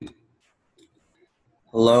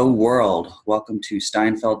Hello, world. Welcome to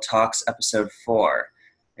Steinfeld Talks, episode 4.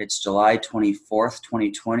 It's July 24th,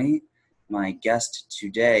 2020. My guest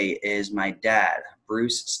today is my dad,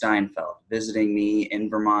 Bruce Steinfeld, visiting me in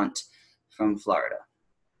Vermont from Florida.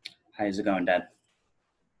 How's it going, Dad?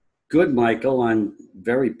 Good, Michael. I'm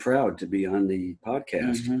very proud to be on the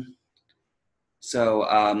podcast. So,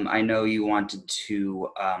 I know you wanted to,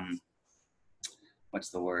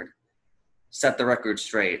 set the record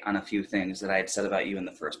straight on a few things that I had said about you in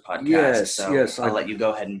the first podcast. Yes. I'll let you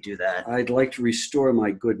go ahead and do that. I'd like to restore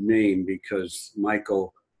my good name because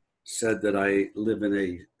Michael said that I live in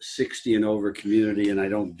a 60 and over community and I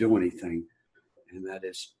don't do anything. And that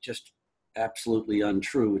is just absolutely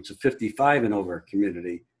untrue. It's a 55 and over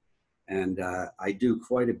community. And I do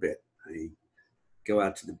quite a bit. I go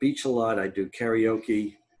out to the beach a lot. I do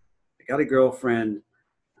karaoke. I got a girlfriend.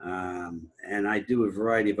 And I do a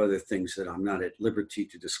variety of other things that I'm not at liberty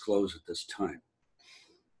to disclose at this time.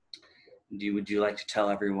 Would you like to tell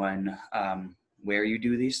everyone where you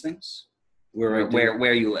do these things? Where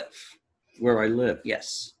you live? Where I live?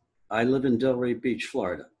 Yes. I live in Delray Beach,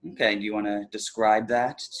 Florida. Okay. Do you want to describe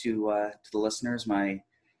that to the listeners? My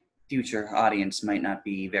future audience might not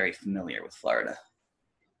be very familiar with Florida.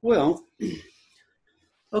 Well,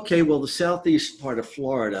 okay. Well, the southeast part of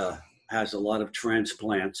Florida has a lot of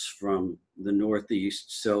transplants from the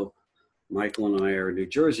Northeast. So Michael and I are New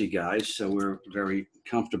Jersey guys, so we're very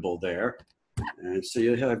comfortable there. And so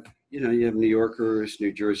you have New Yorkers,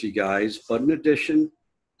 New Jersey guys, but in addition,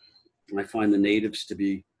 I find the natives to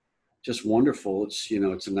be just wonderful. It's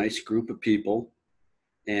a nice group of people.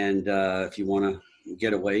 And if you want to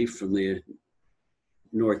get away from the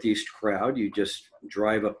Northeast crowd, you just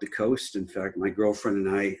drive up the coast. In fact, my girlfriend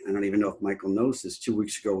and I don't even know if Michael knows this, 2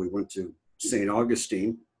 weeks ago we went to St.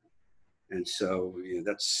 Augustine, and so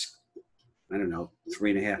that's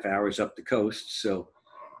 3.5 hours up the coast. So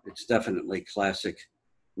it's definitely classic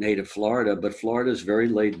native Florida, but Florida is very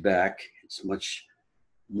laid back. It's much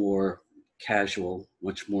more casual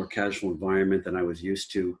environment than I was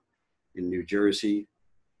used to in New Jersey.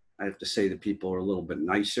 I have to say that people are a little bit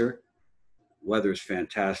nicer. Weather is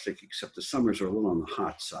fantastic, except the summers are a little on the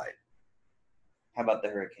hot side. How about the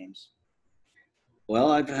hurricanes?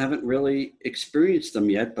 Well, I haven't really experienced them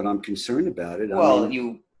yet, but I'm concerned about it. Well,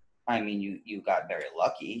 you got very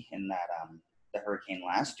lucky in that the hurricane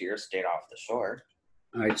last year stayed off the shore.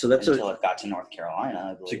 All right, so that's until it got to North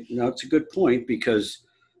Carolina, I believe. It's a good point because,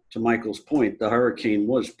 to Michael's point, the hurricane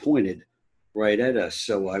was pointed right at us,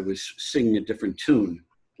 so I was singing a different tune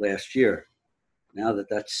last year. Now that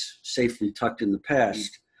that's safely tucked in the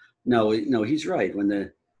past, no, he's right. When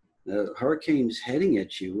the hurricane's heading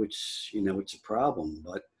at you, it's a problem.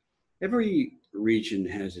 But every region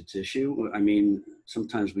has its issue. I mean,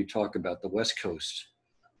 sometimes we talk about the West Coast,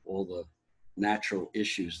 all the natural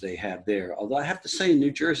issues they have there. Although I have to say, in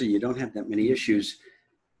New Jersey, you don't have that many issues,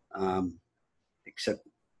 except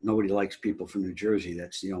nobody likes people from New Jersey.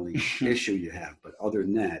 That's the only issue you have. But other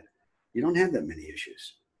than that, you don't have that many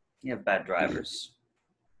issues. You have bad drivers.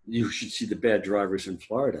 You should see the bad drivers in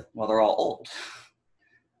Florida. Well, they're all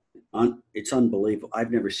old. It's unbelievable.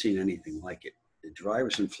 I've never seen anything like it. The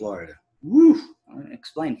drivers in Florida. Woo!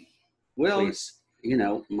 Explain. Well, please.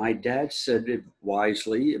 My dad said it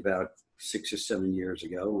wisely about 6 or 7 years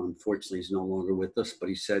ago. Unfortunately, he's no longer with us, but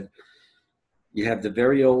he said, you have the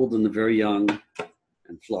very old and the very young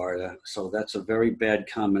in Florida. So that's a very bad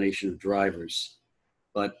combination of drivers.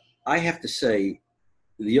 But I have to say,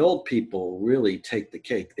 the old people really take the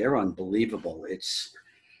cake. They're unbelievable.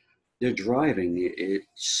 Their driving, it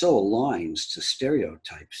so aligns to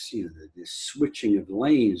stereotypes, the switching of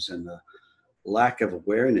lanes and the lack of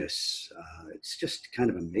awareness. It's just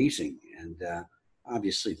kind of amazing. And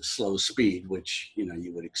obviously the slow speed, which,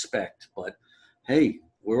 you would expect. But hey,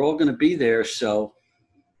 we're all going to be there. So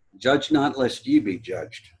judge not lest ye be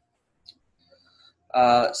judged.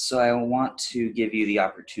 So I want to give you the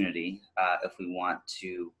opportunity, if we want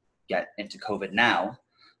to get into COVID now,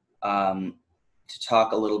 to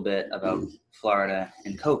talk a little bit about Florida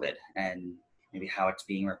and COVID and maybe how it's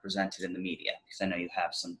being represented in the media, because I know you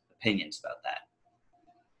have some opinions about that.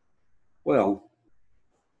 Well,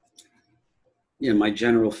 my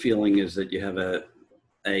general feeling is that you have a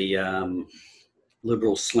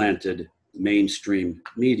liberal slanted mainstream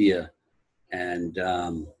media, and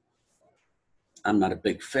I'm not a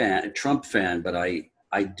big Trump fan, but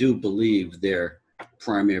I do believe their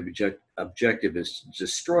primary objective is to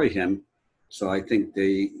destroy him. So I think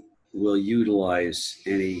they will utilize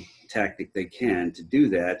any tactic they can to do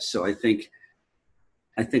that. So I think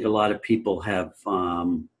a lot of people have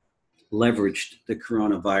leveraged the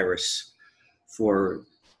coronavirus for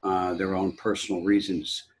their own personal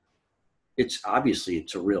reasons. It's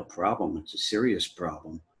a real problem. It's a serious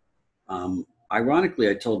problem. Ironically,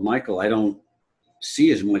 I told Michael I don't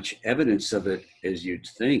see as much evidence of it as you'd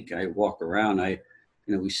think. I walk around,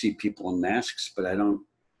 we see people in masks, but I don't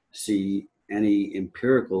see any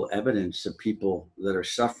empirical evidence of people that are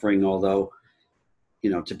suffering. Although,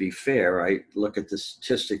 to be fair, I look at the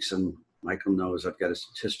statistics, and Michael knows I've got a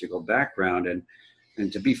statistical background,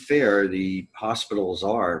 and to be fair, the hospitals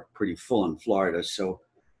are pretty full in Florida, so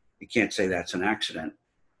you can't say that's an accident.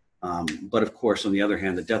 But of course, on the other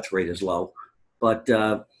hand, the death rate is low. But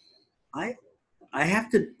I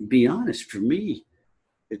have to be honest, for me,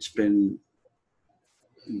 it's been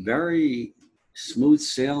very smooth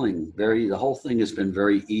sailing. The whole thing has been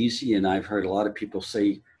very easy, and I've heard a lot of people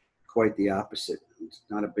say quite the opposite. It's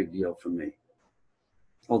not a big deal for me,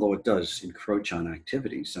 although it does encroach on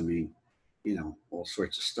activities. I mean, all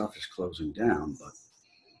sorts of stuff is closing down, but.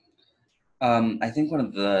 I think one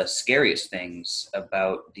of the scariest things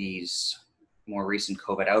about these more recent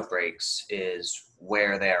COVID outbreaks is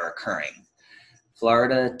where they are occurring.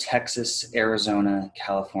 Florida, Texas, Arizona,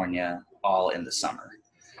 California, all in the summer.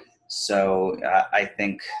 So I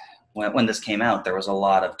think when this came out, there was a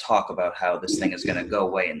lot of talk about how this thing is going to go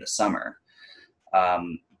away in the summer.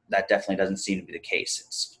 That definitely doesn't seem to be the case.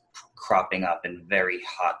 It's cropping up in very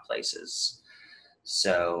hot places.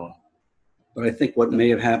 So, but I think what may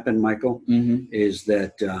have happened, Michael, is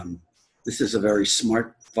that this is a very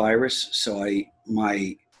smart virus. So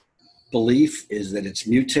my belief is that it's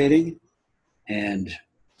mutating, and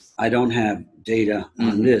I don't have data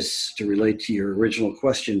on this to relate to your original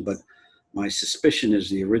question, but my suspicion is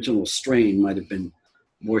the original strain might have been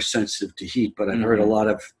more sensitive to heat. But I've heard a lot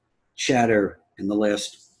of chatter in the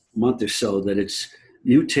last month or so that it's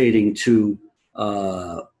mutating to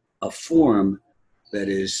a form that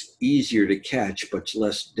is easier to catch but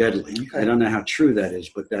less deadly. Okay. I don't know how true that is,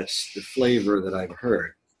 but that's the flavor that I've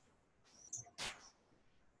heard.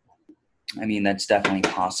 I mean, that's definitely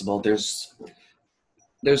possible. There's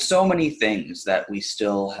so many things that we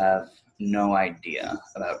still have no idea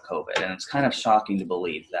about COVID, and it's kind of shocking to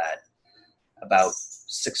believe that about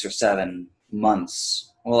 6 or 7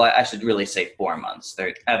 months, well, I should really say 4 months,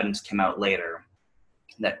 the evidence came out later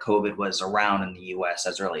that COVID was around in the U.S.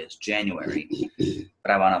 as early as January.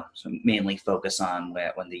 But I want to mainly focus on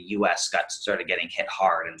when the U.S. started getting hit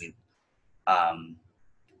hard,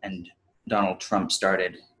 and Donald Trump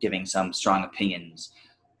started giving some strong opinions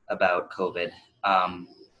about COVID.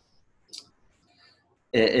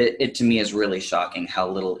 It to me is really shocking how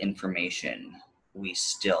little information we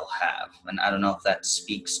still have. And I don't know if that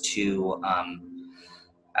speaks to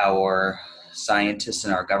our scientists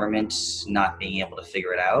and our government not being able to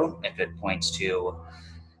figure it out, if it points to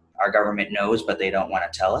our government knows, but they don't want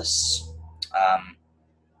to tell us.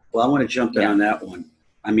 Well, I want to jump in on that one.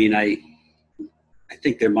 I mean, I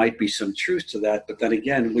think there might be some truth to that, but then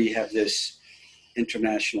again, we have this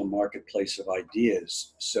international marketplace of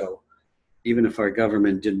ideas. So even if our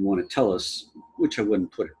government didn't want to tell us, which I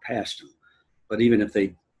wouldn't put it past them, but even if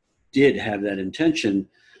they did have that intention,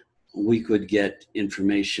 we could get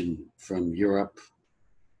information from Europe,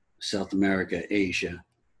 South America, Asia.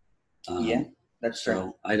 That's true.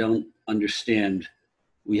 So I don't understand.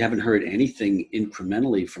 We haven't heard anything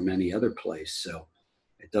incrementally from any other place, so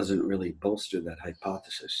it doesn't really bolster that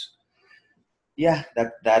hypothesis. Yeah,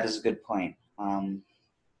 that is a good point.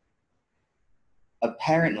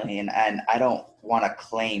 Apparently, and I don't want to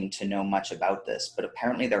claim to know much about this, but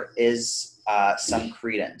apparently there is some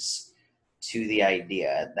credence to the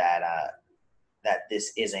idea that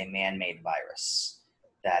this is a man-made virus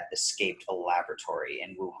that escaped a laboratory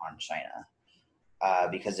in Wuhan, China,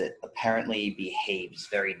 because it apparently behaves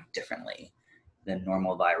very differently than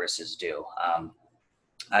normal viruses do.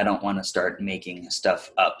 I don't want to start making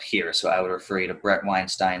stuff up here, so I would refer you to Brett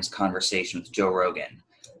Weinstein's conversation with Joe Rogan,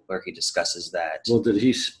 where he discusses that. Well,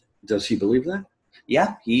 does he believe that?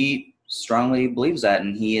 Yeah, he strongly believes that,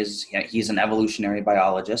 and he's an evolutionary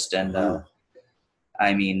biologist, and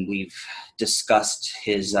I mean, we've discussed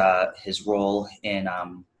his role in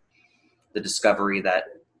the discovery that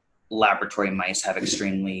laboratory mice have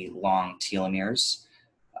extremely long telomeres.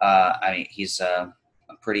 I mean, he's a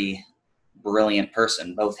pretty brilliant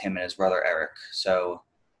person, both him and his brother Eric. So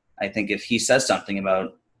I think if he says something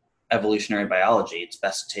about evolutionary biology, it's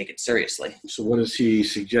best to take it seriously. So what does he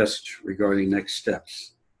suggest regarding next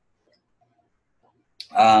steps?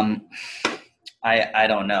 I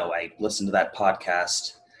don't know. I listened to that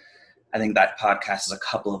podcast. I think that podcast is a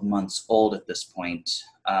couple of months old at this point.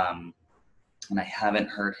 And I haven't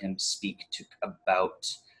heard him speak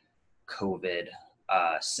about COVID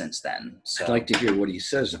since then. So I'd like to hear what he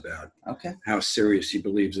says about okay. how serious he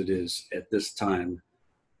believes it is at this time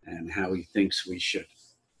and how he thinks we should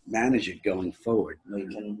manage it going forward. We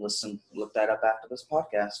can look that up after this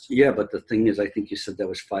podcast. Yeah, but the thing is, I think you said that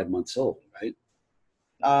was 5 months old, right?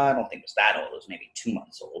 I don't think it was that old. It was maybe 2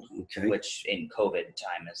 months old, Okay. which in COVID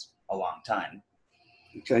time is a long time.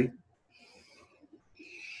 Okay.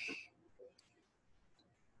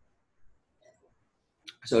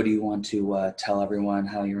 So do you want to tell everyone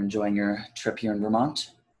how you're enjoying your trip here in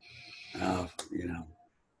Vermont? You know,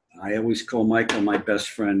 I always call Michael my best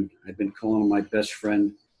friend. I've been calling him my best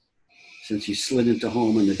friend since he slid into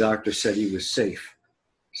home and the doctor said he was safe.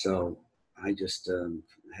 So I just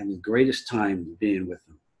had the greatest time being with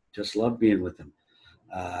him. Just love being with him.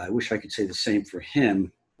 I wish I could say the same for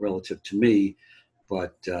him relative to me,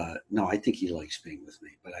 but no, I think he likes being with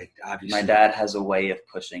me. But I obviously My dad has a way of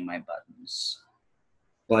pushing my buttons,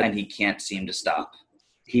 but and he can't seem to stop.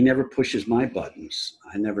 he never pushes my buttons.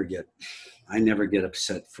 I never get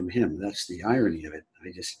upset from him. That's the irony of it.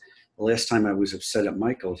 The last time I was upset at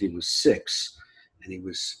Michael, he was 6 and he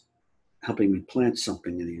was helping me plant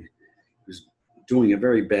something and he was doing a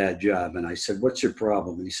very bad job. And I said, "What's your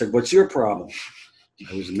problem?" And he said, "What's your problem?"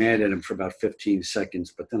 I was mad at him for about 15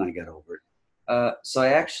 seconds, but then I got over it. So I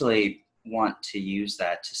actually want to use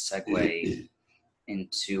that to segue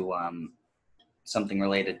into something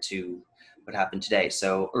related to what happened today.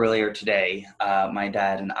 So earlier today, my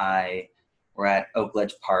dad and I were at Oak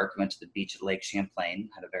Ledge Park, went to the beach at Lake Champlain,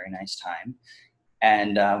 had a very nice time.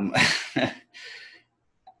 And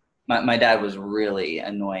my dad was really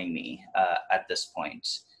annoying me at this point.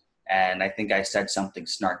 And I think I said something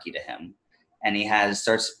snarky to him. And he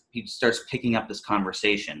starts picking up this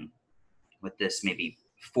conversation with this maybe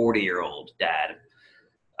 40-year-old dad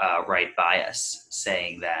right by us,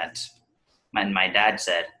 saying that, and my dad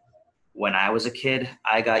said, "When I was a kid,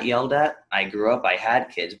 I got yelled at. I grew up, I had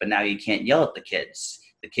kids, but now you can't yell at the kids.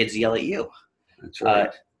 The kids yell at you." That's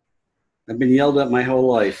right. I've been yelled at my whole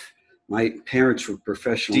life. My parents were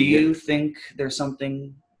professional. Do you think there's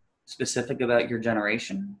something specific about your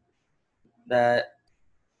generation that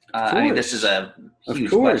I mean, this is a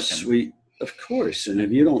huge question. Of course. And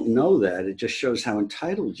if you don't know that, it just shows how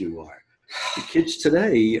entitled you are. The kids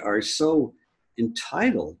today are so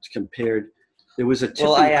entitled compared. There was a tipping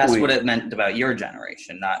Well, I asked point. what it meant about your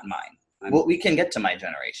generation, not mine. Well, we can get to my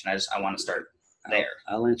generation. I want to start there.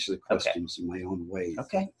 I'll answer the questions in my own way.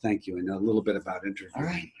 Okay. Thank you. I know a little bit about interviewing. All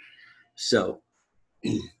right. So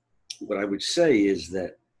what I would say is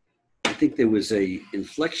that I think there was a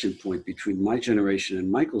inflection point between my generation and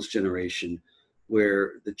Michael's generation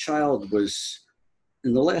where the child was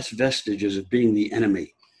in the last vestiges of being the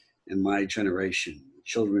enemy in my generation.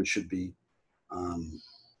 Children should be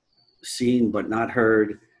seen but not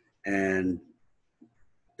heard, and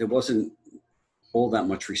there wasn't all that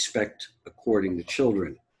much respect according to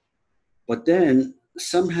children. But then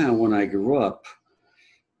somehow when I grew up,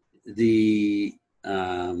 the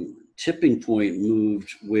tipping point moved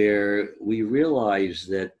where we realized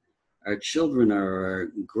that our children are our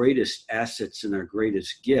greatest assets and our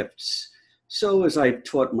greatest gifts. So as I've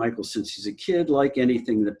taught Michael since he's a kid, like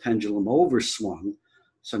anything, the pendulum overswung.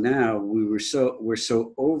 So now we're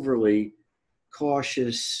so overly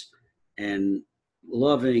cautious and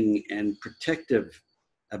loving and protective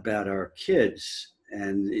about our kids.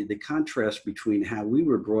 And the contrast between how we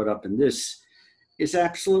were brought up and this is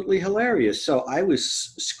absolutely hilarious. So I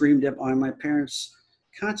was screamed at by my parents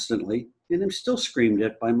constantly, and I'm still screamed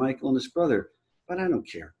at by Michael and his brother, but I don't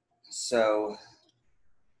care. So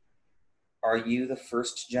are you the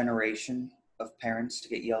first generation of parents to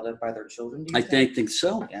get yelled at by their children? I think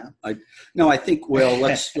so. Yeah. I think, well,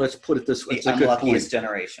 let's put it this way. It's the a good unluckiest point.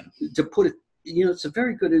 generation. To put it, it's a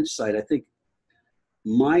very good insight. I think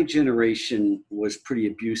my generation was pretty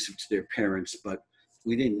abusive to their parents, but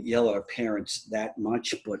we didn't yell at our parents that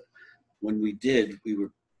much. But when we did, we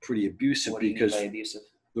were pretty abusive. What do you mean by abusive?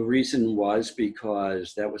 The reason was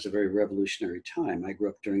because that was a very revolutionary time. I grew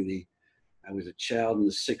up I was a child in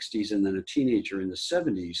the 60s and then a teenager in the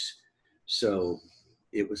 70s. So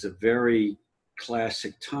it was a very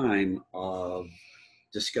classic time of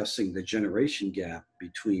discussing the generation gap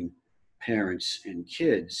between parents and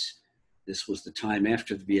kids. This was the time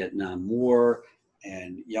after the Vietnam War,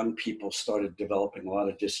 and young people started developing a lot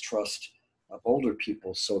of distrust of older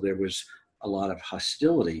people. So there was a lot of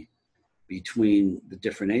hostility between the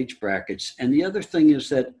different age brackets. And the other thing is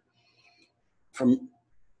that from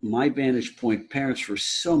my vantage point, parents were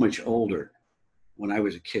so much older when I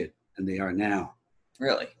was a kid than they are now.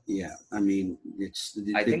 Really? Yeah. I mean, it's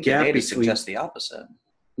I the think gap the data between. suggests the opposite.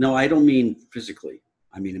 No, I don't mean physically.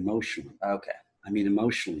 I mean emotionally. Okay. I mean,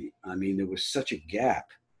 emotionally. I mean, there was such a gap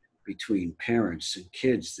between parents and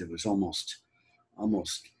kids that was almost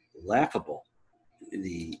laughable.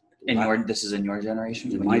 This is in your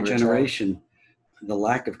generation? In my generation, the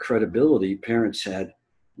lack of credibility parents had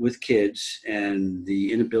with kids and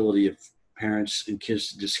the inability of parents and kids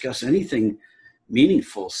to discuss anything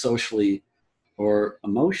meaningful socially or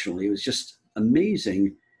emotionally. It was just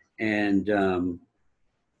amazing. And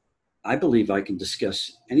I believe I can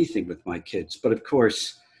discuss anything with my kids. But of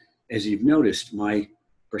course, as you've noticed, my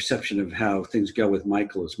perception of how things go with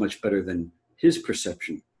Michael is much better than his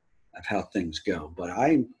perception of how things go. But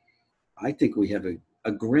I think we have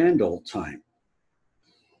a grand old time.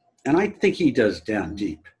 And I think he does down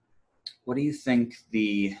deep. What do you think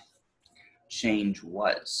the change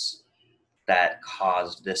was that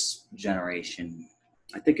caused this generation?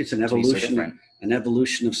 I think it's an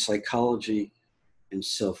evolution of psychology and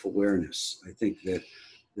self-awareness. I think that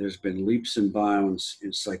there's been leaps and bounds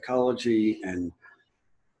in psychology, and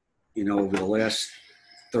over the last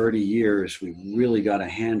 30 years, we've really got a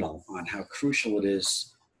handle on how crucial it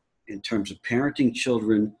is in terms of parenting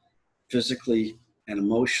children physically and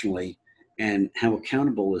emotionally, and how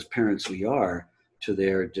accountable as parents we are to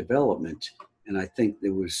their development. And I think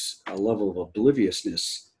there was a level of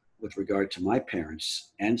obliviousness with regard to my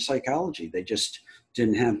parents and psychology. They just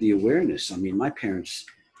didn't have the awareness. I mean, my parents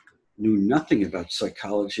knew nothing about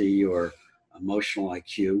psychology or emotional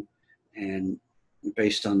IQ. And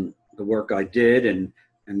based on the work I did and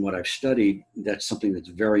what I've studied, that's something that's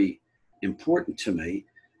very important to me.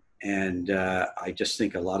 And I just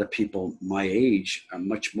think a lot of people my age are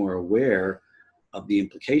much more aware of the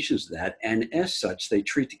implications of that. And as such, they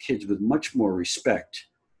treat the kids with much more respect,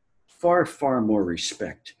 far, far more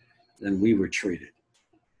respect than we were treated.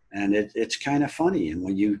 And it's kind of funny. And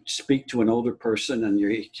when you speak to an older person and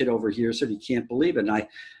your kid overhears it, he can't believe it. And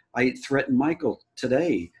I threatened Michael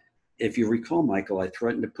today. If you recall, Michael, I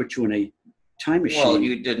threatened to put you in a time machine. Well,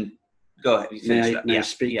 you didn't. Go ahead. May I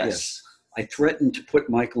speak? Yes. I threatened to put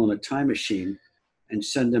Michael in a time machine and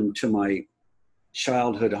send him to my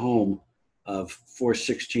childhood home of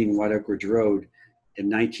 416 White Oak Ridge Road in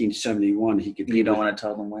 1971. He could be. You don't want to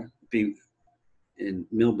tell them where? Be in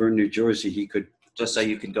Millburn, New Jersey. He could. Just so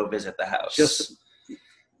you could go visit the house.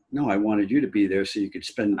 No, I wanted you to be there so you could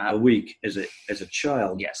spend a week as a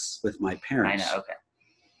child. Yes. With my parents. I know. Okay.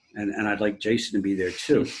 And I'd like Jason to be there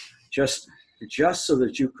too, just so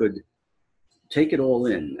that you could take it all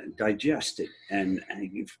in, and digest it, and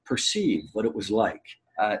perceive what it was like.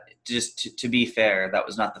 Just to be fair, that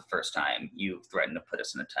was not the first time you threatened to put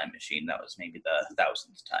us in a time machine. That was maybe the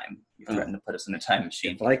 1,000th time you threatened to put us in a time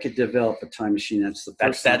machine. If I could develop a time machine, that's the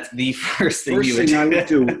first thing. That's the first thing you would do. I would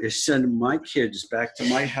do is send my kids back to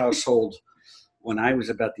my household when I was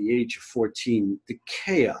about the age of 14. The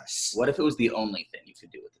chaos. What if it was the only thing you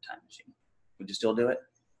could do with the time machine? Would you still do it?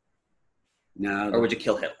 No. Or would you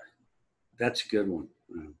kill Hitler? That's a good one.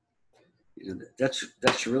 That's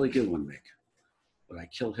a really good one, Mick. Would I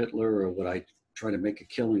kill Hitler, or would I try to make a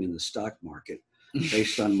killing in the stock market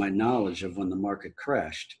based on my knowledge of when the market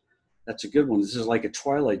crashed? That's a good one. This is like a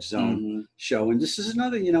Twilight Zone show. And this is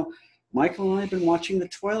another, Michael and I have been watching the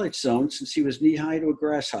Twilight Zone since he was knee-high to a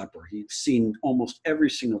grasshopper. He's seen almost every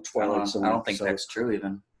single Twilight Zone. I don't think that's true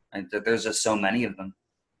even. There's just so many of them.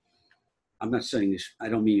 I'm not saying this, I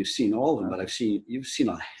don't mean you've seen all of them, but you've seen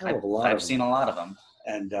a hell of a lot of them. I've seen a lot of them.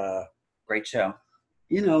 And great show.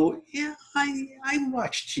 I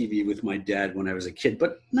watched TV with my dad when I was a kid,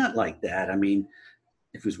 but not like that. I mean,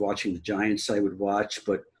 if he was watching the Giants, I would watch,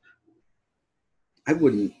 but I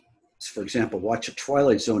wouldn't, for example, watch a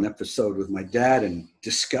Twilight Zone episode with my dad and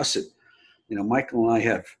discuss it. Michael and I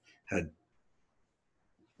have had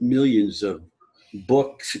millions of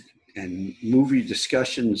books and movie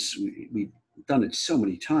discussions. We've done it so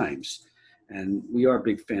many times, and we are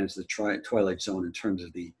big fans of the Twilight Zone in terms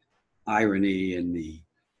of the irony and the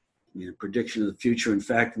prediction of the future. In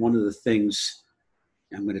fact, one of the things,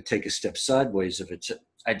 I'm going to take a step sideways if it's okay.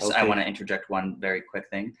 I want to interject one very quick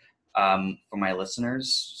thing for my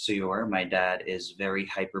listeners. So my dad is very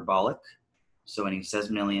hyperbolic. So when he says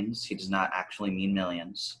millions, he does not actually mean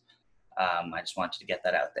millions. I just wanted to get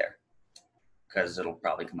that out there because it'll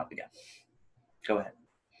probably come up again. Go ahead.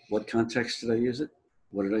 What context did I use it?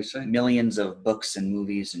 What did I say? Millions of books and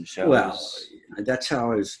movies and shows. Well, that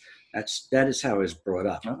is how I was brought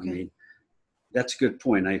up. Okay. I mean, that's a good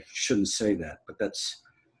point. I shouldn't say that, but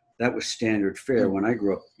that was standard fare. When I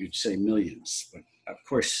grew up, you'd say millions. But of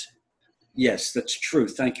course, yes, that's true.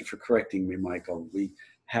 Thank you for correcting me, Michael. We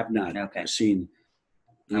have not seen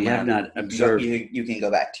We have not observed. You can go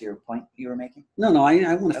back to your point you were making. No,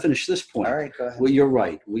 I want to finish this point. All right, go ahead. Well, you're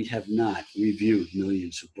right. We have not reviewed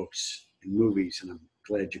millions of books and movies, and I'm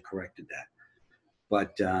glad you corrected that.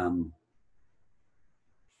 But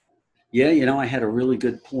yeah, I had a really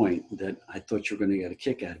good point that I thought you were going to get a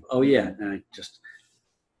kick out of. Oh yeah, and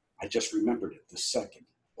I just remembered it the second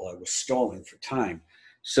while I was stalling for time.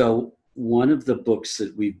 So one of the books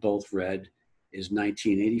that we both read is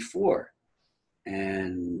 1984.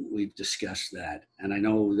 And we've discussed that. And I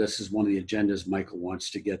know this is one of the agendas Michael wants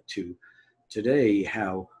to get to today,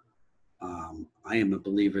 how I am a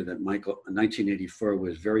believer that 1984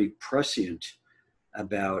 was very prescient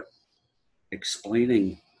about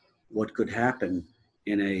explaining what could happen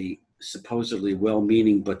in a supposedly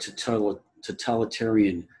well-meaning but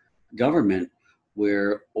totalitarian government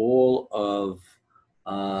where all of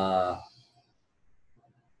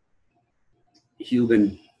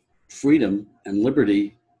human freedom and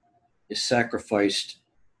liberty is sacrificed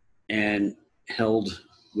and held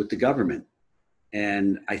with the government.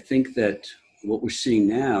 And I think that what we're seeing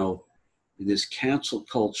now, this cancel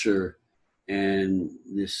culture and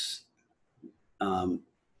this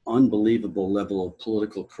unbelievable level of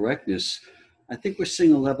political correctness, I think we're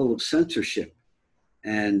seeing a level of censorship.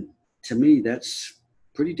 And to me, that's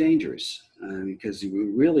pretty dangerous because we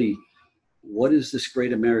really, what is this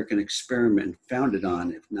great American experiment founded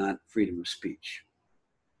on, if not freedom of speech?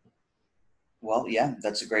 Well, yeah,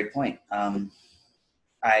 that's a great point.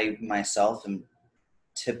 I myself am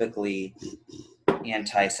typically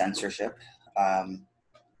anti-censorship.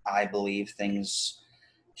 I believe things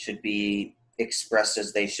should be expressed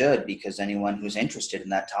as they should because anyone who's interested in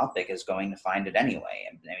that topic is going to find it anyway.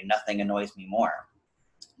 I mean, nothing annoys me more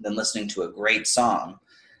than listening to a great song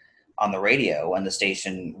on the radio and the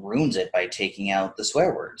station ruins it by taking out the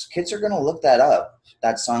swear words. Kids are going to look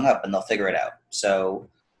that song up, and they'll figure it out. So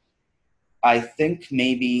I think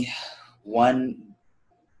maybe one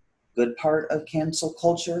good part of cancel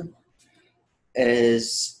culture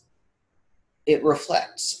is it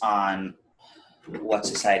reflects on what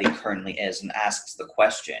society currently is and asks the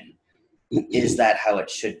question, is that how it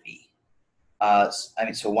should be?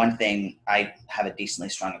 So one thing I have a decently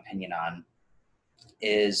strong opinion on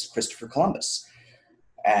is Christopher Columbus.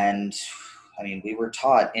 And I mean, we were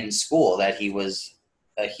taught in school that he was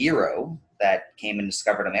a hero that came and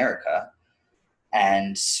discovered America.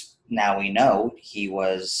 And now we know he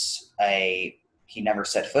never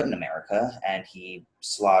set foot in America, and he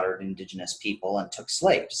slaughtered indigenous people and took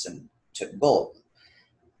slaves and took gold.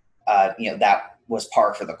 That was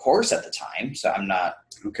par for the course at the time. So I'm not.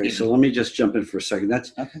 Okay, so let me just jump in for a second.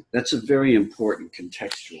 That's a very important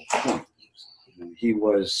contextual point. He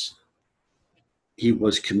was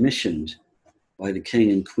commissioned by the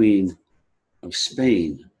King and Queen of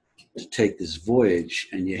Spain to take this voyage,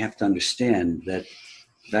 and you have to understand that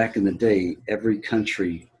back in the day, every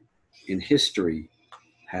country in history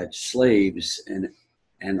had slaves,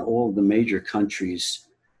 and all the major countries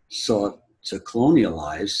sought to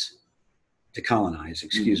colonize,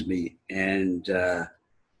 and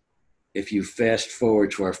if you fast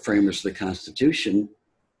forward to our framers of the Constitution,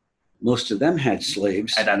 most of them had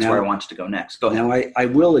slaves. And that's where I wanted to go next. Go ahead. Now, I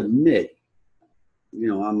will admit,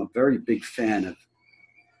 I'm a very big fan of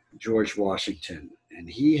George Washington, and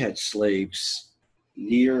he had slaves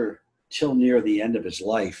till near the end of his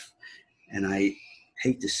life. And I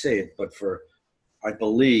hate to say it, but I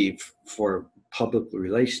believe for public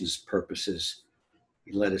relations purposes,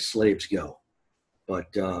 he let his slaves go. But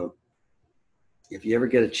if you ever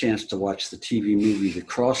get a chance to watch the TV movie The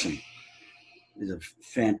Crossing, it's a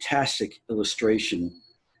fantastic illustration.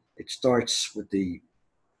 It starts with I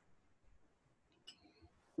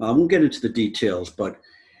won't get into the details, but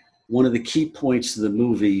one of the key points of the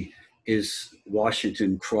movie is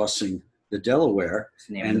Washington crossing the Delaware. What's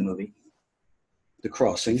the name of the movie? The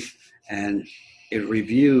Crossing. And it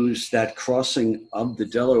reviews that crossing of the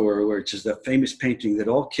Delaware, which is the famous painting that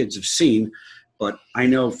all kids have seen. But I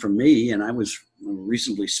know for me, and I was a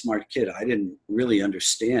reasonably smart kid, I didn't really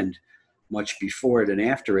understand much before it and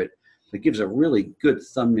after it. It gives a really good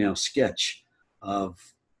thumbnail sketch of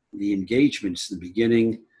the engagements in the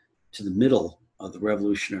beginning to the middle of the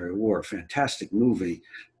Revolutionary War. Fantastic movie.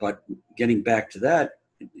 But getting back to that,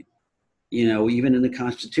 even in the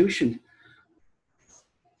Constitution,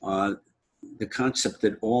 the concept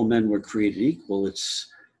that all men were created equal, it's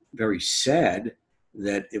very sad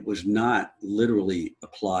that it was not literally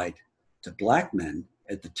applied to black men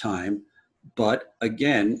at the time. But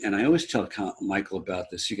again, and I always tell Michael about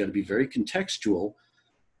this, you got to be very contextual.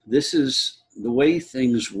 This is the way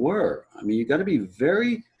things were. I mean, you got to be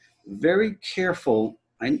very, very careful.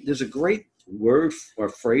 There's a great word or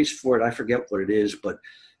phrase for it. I forget what it is, but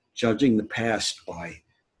judging the past by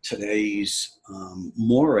today's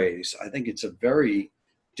mores, I think it's a very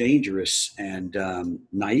dangerous and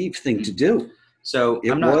naive thing to do. So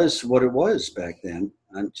it was what it was back then.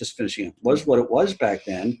 I'm just finishing up. Was what it was back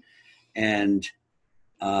then. And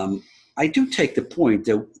I do take the point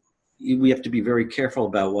that we have to be very careful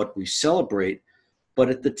about what we celebrate. But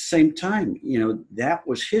at the same time, that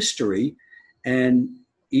was history. And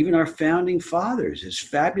even our founding fathers, as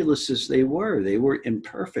fabulous as they were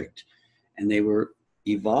imperfect and they were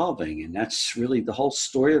evolving. And that's really the whole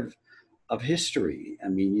story of history. I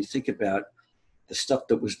mean, you think about the stuff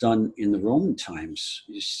that was done in the Roman times.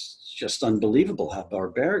 It's just unbelievable how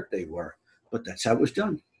barbaric they were. But that's how it was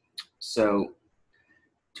done. So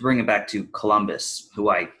to bring it back to Columbus, who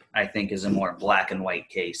I think is a more black and white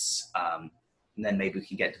case, and then maybe we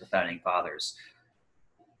can get to the founding fathers.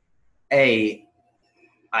 I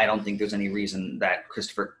don't think there's any reason that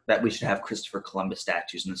we should have Christopher Columbus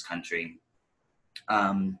statues in this country.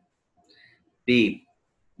 B,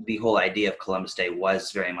 the whole idea of Columbus Day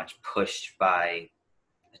was very much pushed by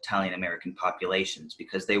Italian American populations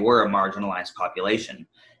because they were a marginalized population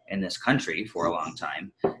in this country for a long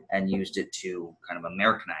time and used it to kind of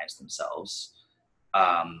Americanize themselves.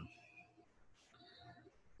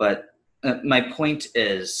 But my point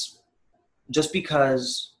is, just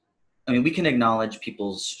because, we can acknowledge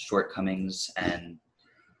people's shortcomings and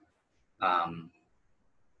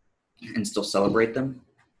still celebrate them,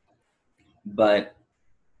 but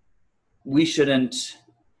we shouldn't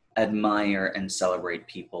admire and celebrate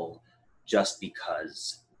people just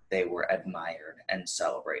because they were admired and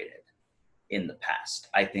celebrated in the past.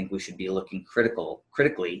 I think we should be looking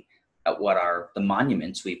critically at what the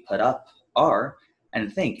monuments we put up are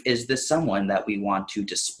and think, is this someone that we want to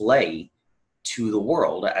display to the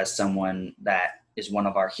world as someone that is one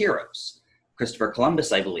of our heroes? Christopher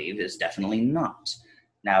Columbus, I believe, is definitely not.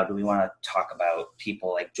 Now, do we want to talk about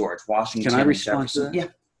people like George Washington? Can I respond to that? Yeah.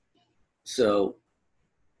 So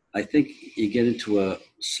I think you get into a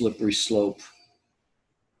slippery slope.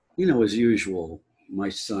 As usual, my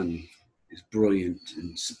son is brilliant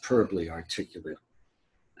and superbly articulate.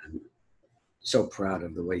 I'm so proud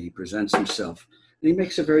of the way he presents himself. And he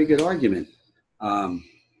makes a very good argument.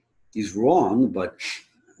 He's wrong, but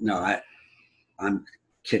no, I'm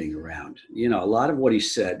kidding around. A lot of what he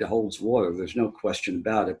said holds water. There's no question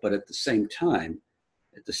about it. But at the same time,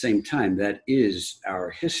 that is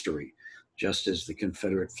our history, just as the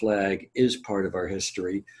Confederate flag is part of our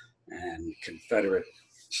history and Confederate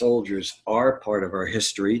soldiers are part of our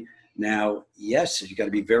history. Now, yes, you got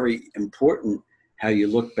to be very important how you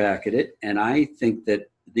look back at it. And I think that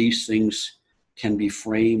these things can be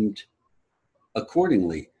framed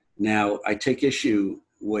accordingly. Now, I take issue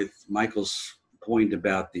with Michael's point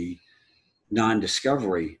about the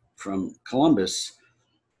non-discovery from Columbus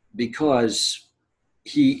because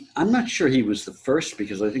I'm not sure he was the first,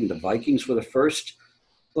 because I think the Vikings were the first,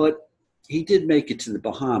 but he did make it to the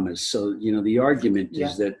Bahamas. So, the argument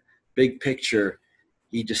is that big picture,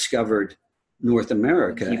 he discovered North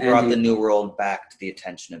America. He brought the New World back to the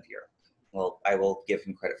attention of Europe. Well, I will give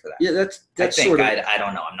him credit for that. Yeah, that's I sort of. I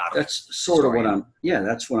don't know. I'm not. That's sort of what I'm. Yeah,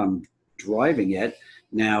 that's what I'm driving at.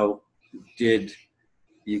 Now, you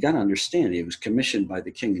got to understand? He was commissioned by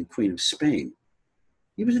the King and Queen of Spain.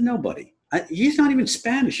 He was a nobody. He's not even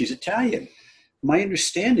Spanish. He's Italian. My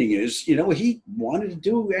understanding is, he wanted to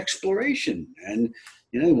do exploration, and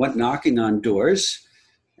he went knocking on doors,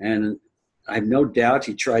 and I have no doubt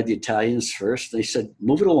he tried the Italians first. They said,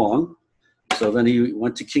 "Move it along." So then he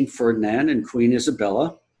went to King Ferdinand and Queen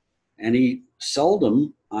Isabella, and he sold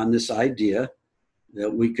them on this idea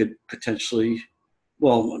that we could potentially,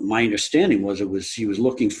 well, my understanding was he was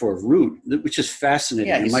looking for a route, which is fascinating.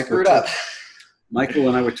 Yeah, he screwed up. Michael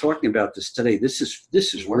and I were talking about this today. This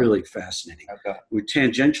is really fascinating. Okay. We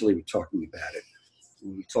tangentially were talking about it.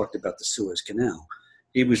 We talked about the Suez Canal.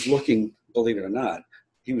 He was looking, believe it or not,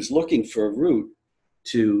 he was looking for a route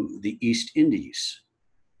to the East Indies,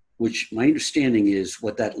 which my understanding is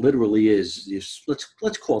what that literally is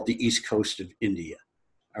let's call it the East Coast of India.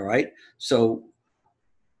 All right. So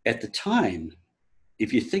at the time,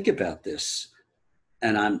 if you think about this,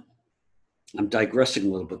 and I'm digressing a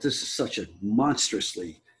little, but this is such a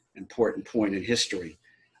monstrously important point in history.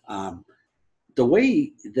 The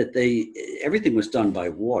way that everything was done by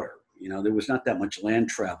water, there was not that much land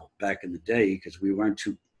travel back in the day because we weren't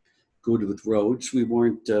too good with roads. We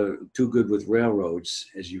weren't too good with railroads,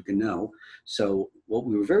 as you can know. So what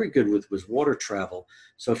we were very good with was water travel.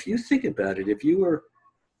 So if you think about it, if you were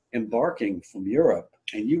embarking from Europe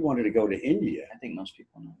and you wanted to go to India, I think most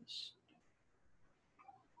people know this.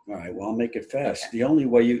 All right. Well, I'll make it fast. Okay. The only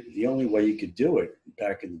way you could do it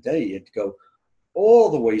back in the day, you had to go all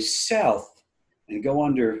the way south and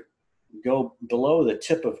go below the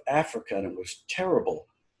tip of Africa, and it was terrible.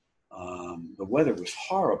 The weather was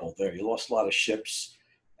horrible there. You lost a lot of ships,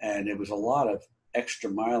 and it was a lot of extra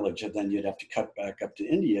mileage, and then you'd have to cut back up to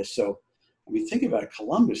India. So, I mean, think about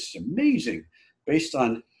Columbus. It's amazing, based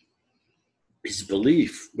on his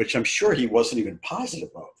belief, which I'm sure he wasn't even positive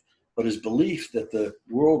of, but his belief that the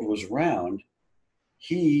world was round.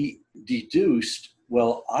 He deduced,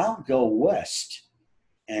 well, I'll go west,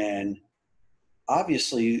 and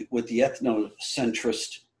obviously, with the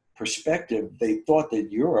ethnocentrist perspective, they thought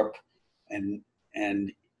that Europe and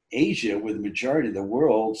and Asia were the majority of the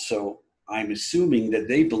world. So I'm assuming that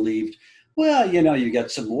they believed, well, you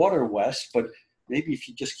got some water west, but maybe if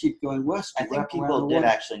you just keep going west, I think people did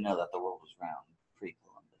actually know that the world was round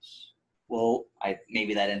pre-Columbus. Well,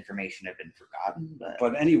 maybe that information had been forgotten,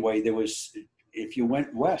 but anyway, if you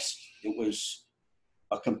went west, it was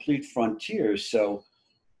a complete frontier. So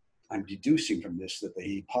I'm deducing from this that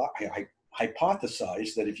they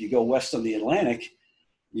hypothesized that if you go west of the Atlantic,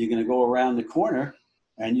 you're going to go around the corner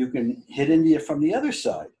and you can hit India from the other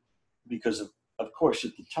side. Because of course,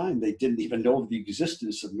 at the time, they didn't even know the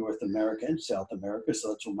existence of North America and South America. So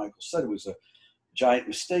that's what Michael said. It was a giant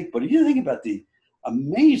mistake. But if you think about the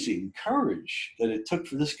amazing courage that it took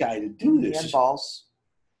for this guy to do this. He had balls.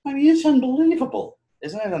 I mean, it's unbelievable.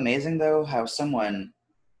 Isn't it amazing, though, how someone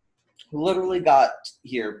who literally got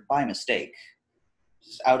here by mistake,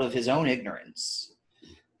 out of his own ignorance,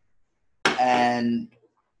 and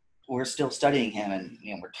we're still studying him, and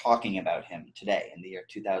we're talking about him today in the year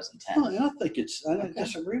 2010. Well, I don't think I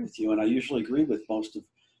disagree with you, and I usually agree with most of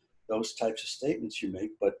those types of statements you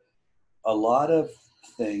make, but a lot of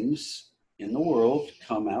things in the world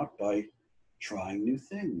come out by trying new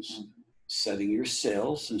things, setting your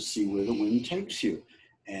sails and see where the wind takes you.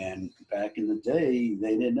 And back in the day,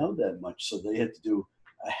 they didn't know that much, so they had to do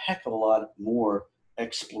a heck of a lot more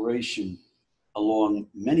exploration along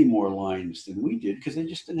many more lines than we did, because they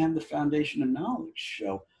just didn't have the foundation of knowledge.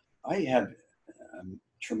 So I have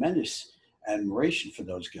tremendous admiration for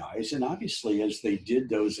those guys. And obviously, as they did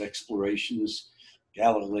those explorations,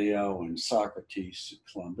 Galileo and Socrates,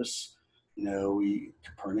 Columbus,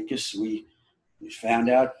 Copernicus, we found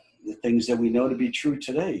out the things that we know to be true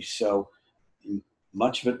today. So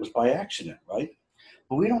much of it was by accident, right?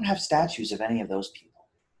 But we don't have statues of any of those people.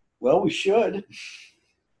 Well, we should.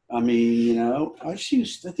 I mean, I think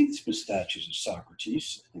there's been statues of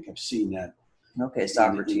Socrates. I think I've seen that. Okay,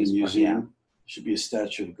 Socrates. In the museum. Yeah. Should be a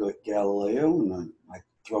statue of Galileo, and I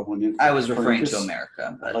throw one in. I was referring to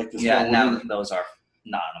America, but those are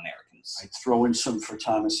non-Americans. I'd throw in some for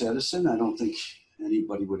Thomas Edison. I don't think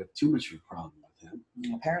anybody would have too much of a problem with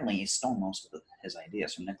him. Apparently, he stole most of his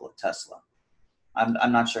ideas from Nikola Tesla.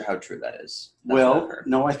 I'm not sure how true that is.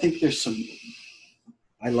 No, I think there's some.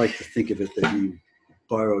 I like to think of it that he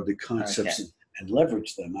borrowed the concepts and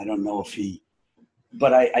leveraged them. I don't know if he,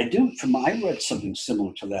 but I do. I read something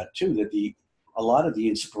similar to that too. That a lot of the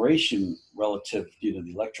inspiration relative to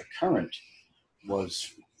the electric current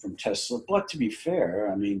was from Tesla. But to be fair,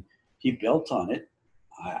 I mean, he built on it.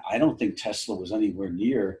 I don't think Tesla was anywhere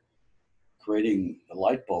near creating the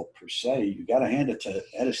light bulb per se. You got to hand it to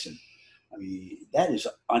Edison. I mean, that is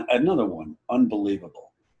another one,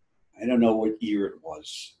 unbelievable. I don't know what year it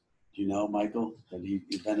was. Do you know, Michael, that he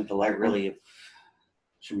invented the light bulb?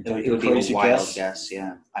 Should we take it would be a wild guess,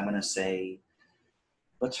 yeah. I'm going to say...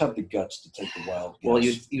 Let's have the guts to take a wild guess. Well,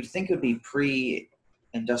 you'd think it would be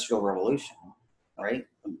pre-industrial revolution, right?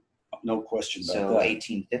 No question about that.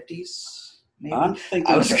 So 1850s, maybe?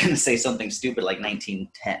 I was going to say something stupid like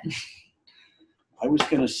 1910. I was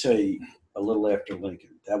going to say a little after Lincoln.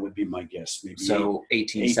 That would be my guess. Maybe so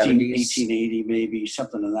 1870s? 1880, maybe,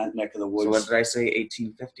 something in that neck of the woods. So what did I say,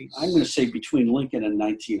 1850s? I'm going to say between Lincoln and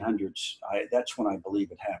 1900s. That's when I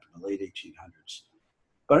believe it happened, the late 1800s.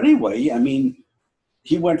 But anyway, I mean,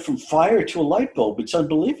 he went from fire to a light bulb. It's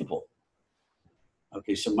unbelievable.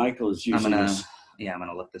 Okay, so Michael is using this. Yeah, I'm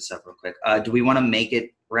going to look this up real quick. Do we want to make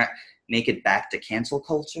it back to cancel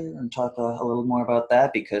culture and talk a little more about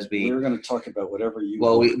that? Because we're going to talk about whatever you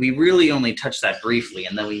want. We really only touched that briefly,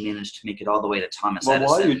 and then we managed to make it all the way to Thomas Edison.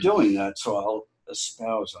 Well, while you're doing that, so I'll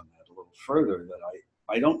espouse on that a little further, that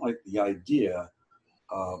I don't like the idea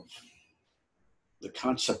of the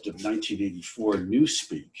concept of 1984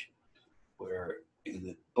 newspeak, where in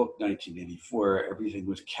the book 1984, everything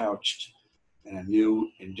was couched in a new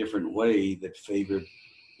and different way that favored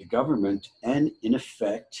the government and, in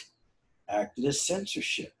effect, acted as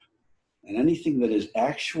censorship. And anything that is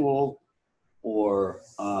actual or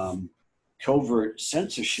covert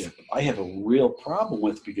censorship, I have a real problem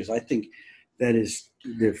with, because I think that is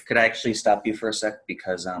the. Could I actually stop you for a sec?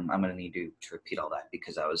 Because I'm going to need you to repeat all that,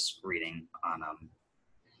 because I was reading on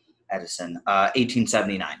Edison,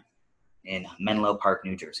 1879 in Menlo Park,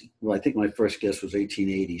 New Jersey. Well, I think my first guess was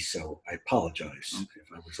 1880, so I apologize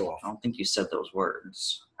if I was off. I don't think you said those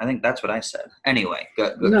words. I think that's what I said. Anyway,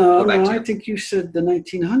 go No, back to I think you said the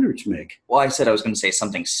 1900s, Mick. Well, I said I was going to say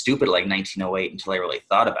something stupid like 1908 until I really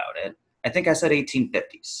thought about it. I think I said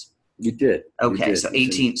 1850s. You did. Okay, You did. so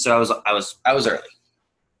 18. So I was early.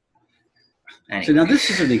 Anyway. So now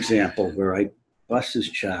this is an example where I bust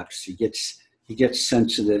his chops. He gets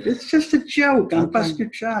sensitive. It's just a joke. I'm busting your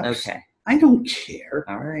chops. Okay. I don't care.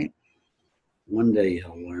 All right. One day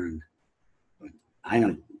he'll learn. But I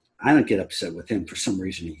don't get upset with him. For some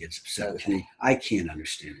reason he gets upset with me. I can't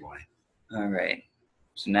understand why. All right.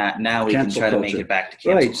 So now we Cancel can try culture. to make it back to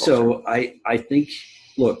cancel right. culture. So I think,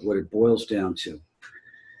 look, what it boils down to,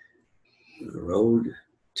 the road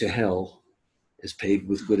to hell is paved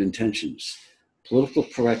with good intentions. Political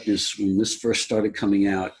correctness, when this first started coming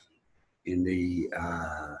out in the,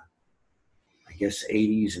 I guess,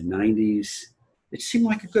 80s and 90s, it seemed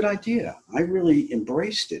like a good idea. I really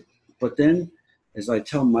embraced it. But then, as I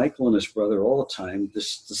tell Michael and his brother all the time, the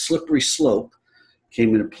slippery slope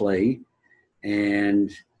came into play,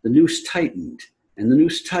 and the noose tightened, and the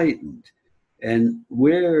noose tightened. And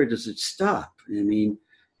where does it stop? I mean,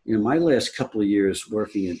 my last couple of years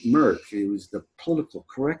working at Merck, it was the political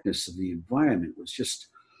correctness of the environment was just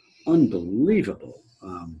unbelievable.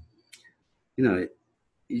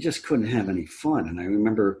 You just couldn't have any fun. And I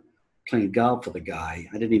remember playing golf with a guy.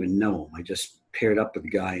 I didn't even know him. I just paired up with the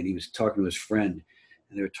guy, and he was talking to his friend,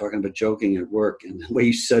 and they were talking about joking at work. And the way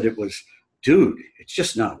he said it was, dude, it's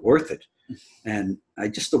just not worth it. And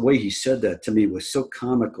the way he said that to me was so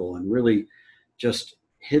comical and really just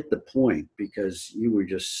hit the point, because you were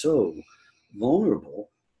just so vulnerable.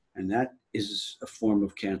 And that is a form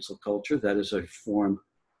of cancel culture. That is a form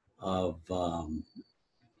of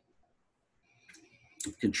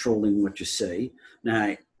controlling what you say.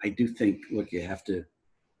 Now, I do think, look,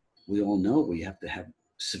 we all know we have to have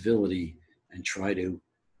civility and try to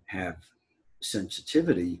have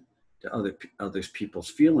sensitivity to other people's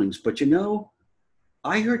feelings. But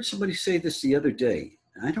I heard somebody say this the other day.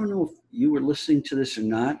 I don't know if you were listening to this or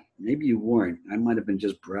not. Maybe you weren't. I might have been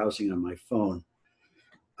just browsing on my phone.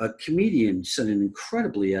 A comedian said an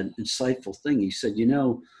incredibly insightful thing. He said,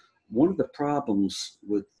 one of the problems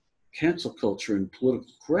with cancel culture and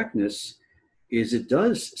political correctness is it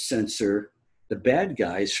does censor the bad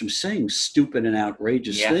guys from saying stupid and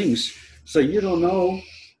outrageous things. So you don't know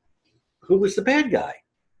who was the bad guy,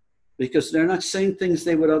 because they're not saying things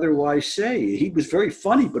they would otherwise say. He was very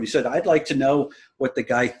funny, but he said, I'd like to know what the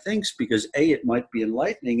guy thinks, because A, it might be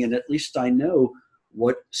enlightening, and at least I know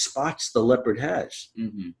what spots the leopard has.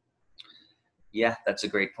 Mm-hmm. Yeah, that's a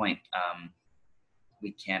great point.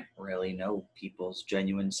 We can't really know people's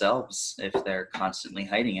genuine selves if they're constantly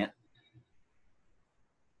hiding it.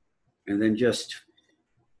 And then just,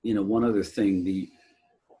 one other thing,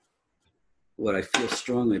 what I feel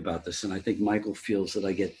strongly about this, and I think Michael feels that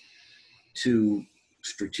I get too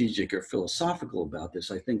strategic or philosophical about this.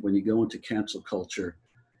 I think when you go into cancel culture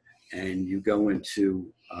and you go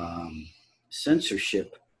into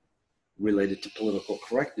censorship related to political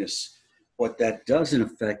correctness, what that does in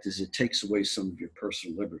effect is it takes away some of your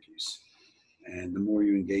personal liberties. And the more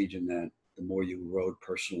you engage in that, the more you erode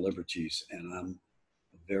personal liberties. And I'm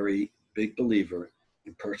a very big believer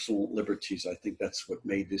in personal liberties. I think that's what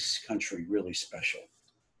made this country really special.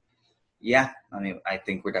 Yeah, I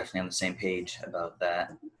think we're definitely on the same page about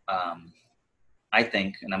that. I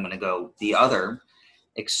think, and I'm going to go to the other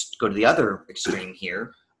extreme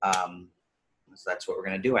here. So that's what we're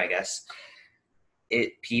going to do, I guess.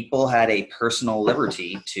 People had a personal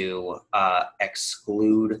liberty to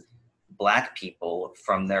exclude Black people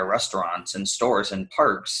from their restaurants and stores and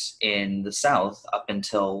parks in the South up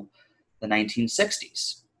until the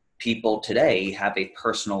 1960s. People today have a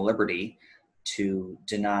personal liberty to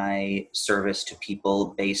deny service to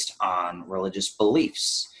people based on religious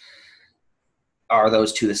beliefs. Are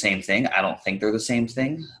those two the same thing? I don't think they're the same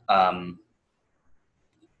thing. But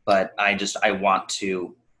I want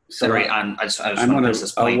to iterate on. I just want to finish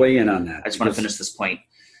this point. I'll weigh in on that. I just want to finish this point.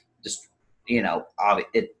 Just,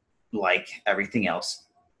 it, like everything else,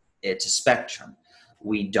 it's a spectrum.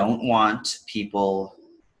 We don't want people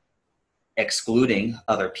excluding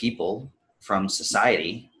other people from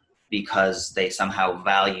society because they somehow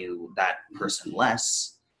value that person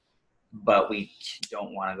less, but we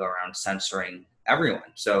don't want to go around censoring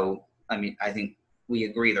everyone. So, I think we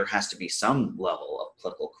agree there has to be some level of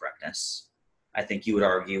political correctness. I think you would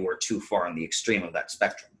argue we're too far on the extreme of that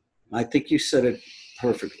spectrum. I think you said it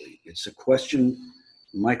perfectly. It's a question.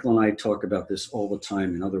 Michael and I talk about this all the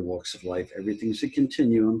time in other walks of life. Everything's a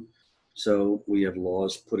continuum. So we have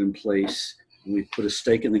laws put in place, and we put a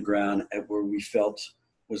stake in the ground at where we felt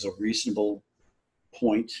was a reasonable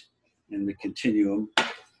point in the continuum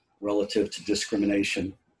relative to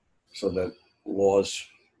discrimination, so that laws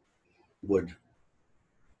would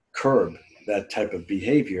curb that type of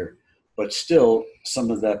behavior. But still,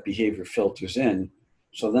 some of that behavior filters in.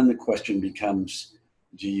 So then the question becomes,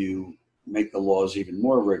 do you make the laws even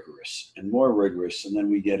more rigorous and more rigorous? And then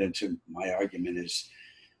we get into, my argument is,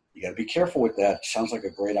 you got to be careful with that. Sounds like a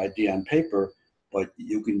great idea on paper, but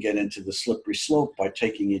you can get into the slippery slope by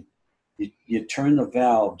taking it. You turn the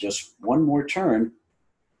valve just one more turn,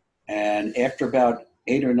 and after about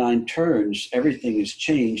 8 or 9 turns, everything has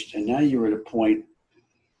changed, and now you're at a point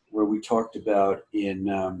where we talked about in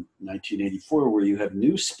 1984, where you have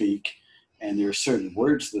newspeak, and there are certain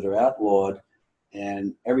words that are outlawed,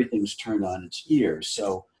 and everything's turned on its ear.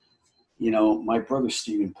 So, my brother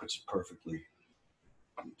Stephen puts it perfectly.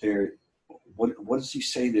 What does he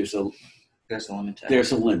say? There's a limit.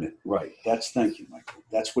 There's a limit, right? Thank you, Michael.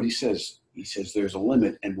 That's what he says. He says there's a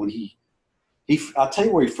limit, and when I'll tell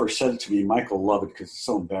you where he first said it to me. Michael loved it because it's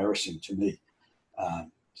so embarrassing to me.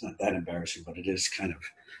 It's not that embarrassing, but it is kind of.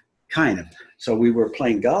 So we were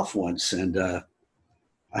playing golf once, and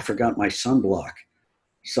I forgot my sunblock.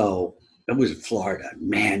 So it was in Florida.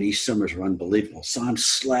 Man, these summers are unbelievable. So I'm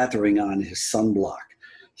slathering on his sunblock.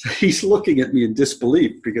 So he's looking at me in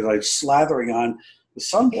disbelief because I'm slathering on the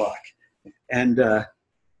sunblock. And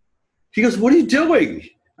he goes, "What are you doing?"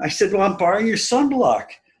 I said, "Well, I'm borrowing your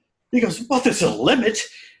sunblock." He goes, "Well, there's a limit."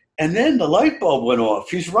 And then the light bulb went off.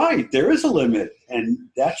 He's right. There is a limit. And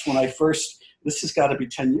that's when this has got to be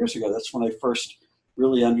 10 years ago. That's when I first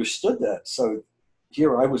really understood that. So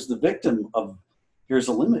here I was the victim of, here's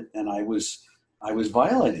a limit. And I was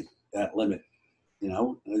violating that limit.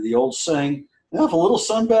 The old saying, if a little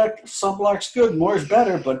sunblock's good, more is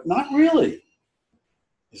better, but not really.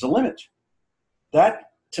 There's a limit.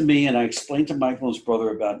 That, to me, and I explained to Michael and his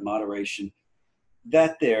brother about moderation,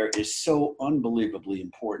 that there is so unbelievably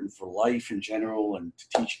important for life in general and to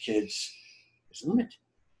teach kids. There's a limit.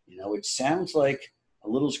 It sounds like a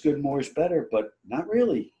little's good, more is better, but not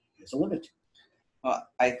really. There's a limit. Well,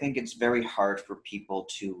 I think it's very hard for people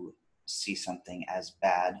to see something as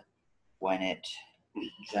bad when it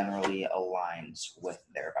generally aligns with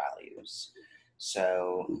their values.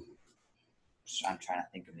 So I'm trying to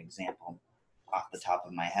think of an example off the top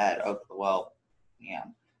of my head. I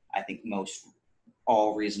think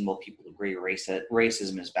all reasonable people agree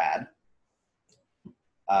racism is bad.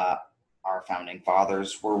 Our founding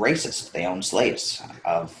fathers were racist. They owned slaves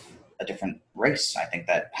of a different race. I think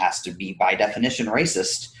that has to be, by definition,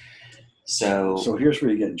 racist. So here's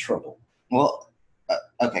where you get in trouble. Well,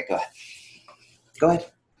 okay, go ahead. Go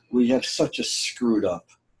ahead. We have such a screwed up,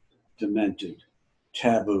 demented,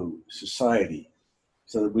 taboo society,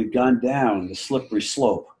 so that we've gone down the slippery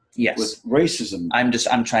slope. Yes. With racism. I'm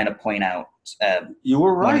trying to point out you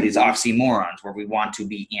were right. One of these oxymorons where we want to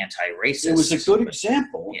be anti-racist. It was a good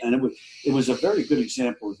example, and it was a very good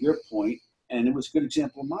example of your point, and it was a good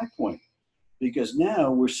example of my point, because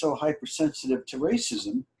now we're so hypersensitive to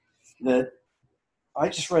racism that I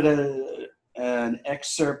just read an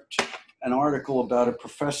article about a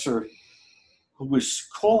professor who was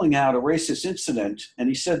calling out a racist incident, and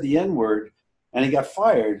he said the N-word, and he got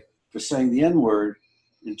fired for saying the N-word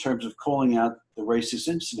in terms of calling out the racist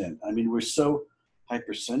incident. I mean, we're so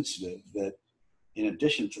hypersensitive that in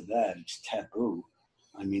addition to that, it's taboo.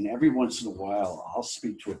 I mean, every once in a while, I'll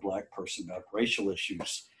speak to a black person about racial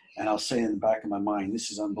issues, and I'll say in the back of my mind,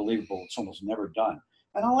 this is unbelievable. It's almost never done.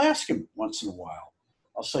 And I'll ask him once in a while.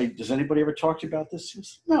 I'll say, does anybody ever talk to you about this? He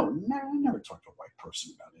says, no, I never talk to a white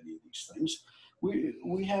person about any of these things.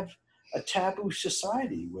 We have a taboo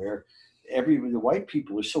society where the white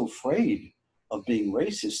people are so afraid of being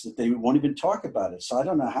racist that they won't even talk about it. So I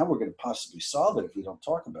don't know how we're going to possibly solve it if we don't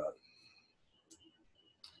talk about it.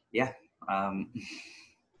 Yeah. I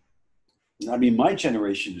mean, my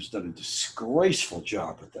generation has done a disgraceful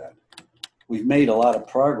job with that. We've made a lot of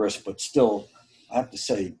progress, but still, I have to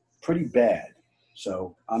say, pretty bad.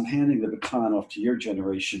 So I'm handing the baton off to your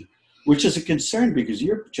generation, which is a concern because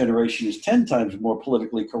your generation is 10 times more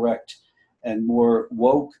politically correct and more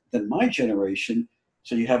woke than my generation.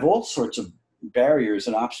 So you have all sorts of barriers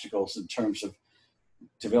and obstacles in terms of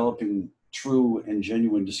developing true and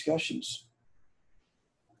genuine discussions.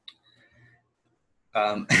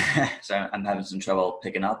 So I'm having some trouble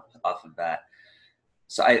picking up off of that.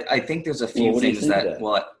 So I think there's a few things that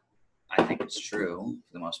I think it's true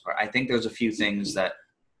for the most part. I think there's a few things that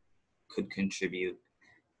could contribute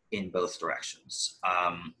in both directions.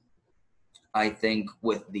 I think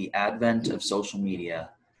with the advent of social media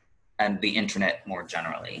and the internet more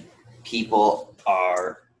generally, people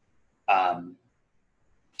are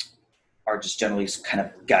just generally kind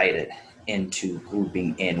of guided into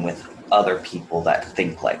grouping in with other people that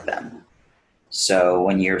think like them. So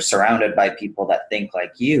when you're surrounded by people that think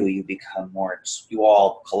like you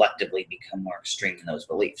all collectively become more extreme in those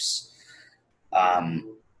beliefs.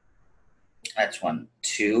 That's one.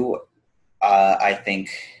 Two, I think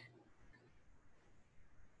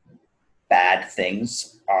bad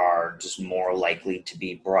things are just more likely to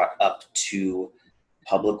be brought up to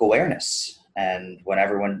public awareness. And when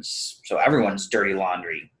everyone's dirty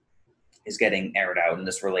laundry is getting aired out, and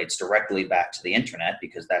this relates directly back to the internet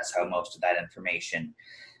because that's how most of that information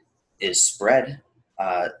is spread.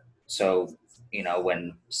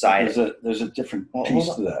 When side there's a different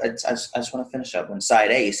piece to that. I just want to finish up. When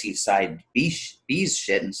side A sees side B's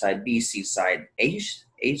shit and side B sees side A's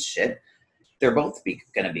shit, they're both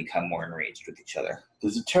going to become more enraged with each other.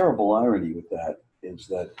 There's a terrible irony with that, is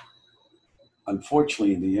that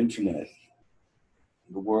unfortunately in the internet,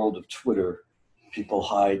 in the world of Twitter, people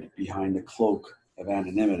hide behind the cloak of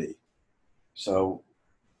anonymity. So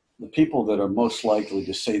the people that are most likely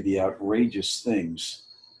to say the outrageous things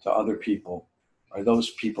to other people are those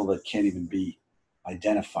people that can't even be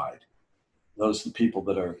identified. Those are the people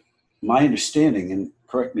that are, my understanding, and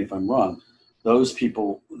correct me if I'm wrong, those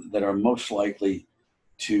people that are most likely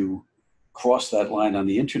to cross that line on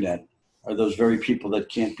the internet are those very people that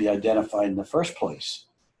can't be identified in the first place,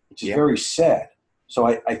 which is very sad. So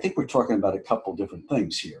I think we're talking about a couple different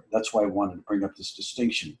things here. That's why I wanted to bring up this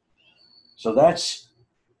distinction. So that's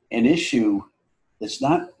an issue that's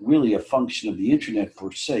not really a function of the internet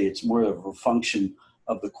per se. It's more of a function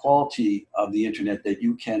of the quality of the internet, that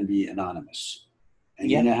you can be anonymous. And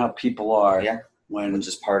you know how people are which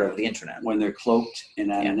is part of the internet, when they're cloaked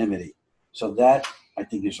in anonymity. Yeah. So that, I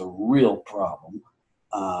think, is a real problem.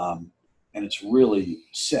 And it's really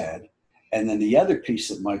sad. And then the other piece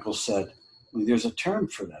that Michael said, there's a term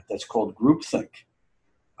for that. That's called groupthink,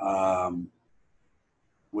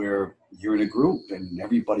 where you're in a group and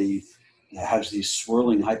everybody has these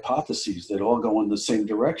swirling hypotheses that all go in the same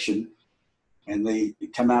direction. And they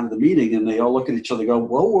come out of the meeting and they all look at each other and go,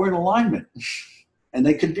 well, we're in alignment. And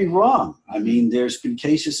they could be wrong. I mean, there's been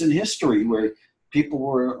cases in history where people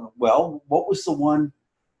were, what was the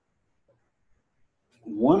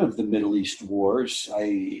one of the Middle East wars,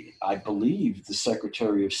 I believe the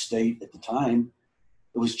Secretary of State at the time,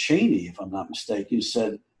 it was Cheney, if I'm not mistaken,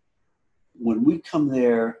 said, when we come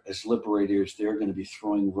there as liberators, they're going to be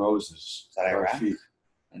throwing roses at our feet.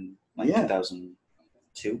 In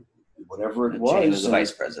 2002? Whatever it was. Cheney was the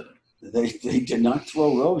vice president. They did not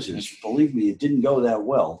throw roses. Believe me, it didn't go that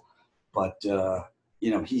well. But,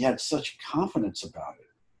 he had such confidence about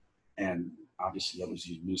it. And obviously that was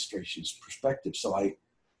the administration's perspective. So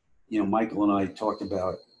Michael and I talked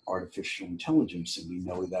about artificial intelligence, and we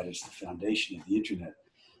know that is the foundation of the internet.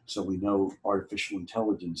 So we know artificial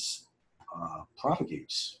intelligence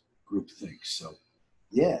propagates groupthink. So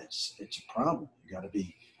yes, it's a problem. You got to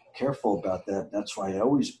be careful about that. That's why I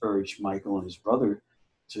always urge Michael and his brother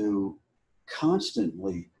to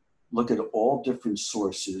constantly look at all different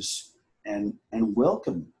sources and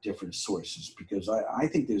welcome different sources, because I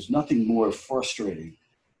think there's nothing more frustrating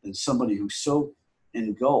than somebody who's so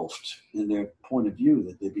engulfed in their point of view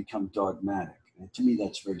that they become dogmatic. And to me,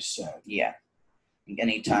 that's very sad. Yeah.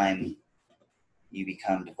 Anytime you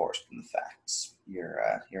become divorced from the facts, you're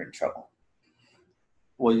in trouble.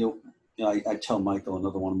 Well, I tell Michael,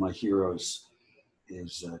 another one of my heroes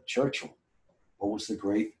is Churchill. What was the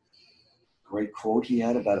great quote he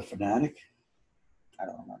had about a fanatic? I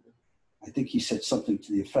don't remember. I think he said something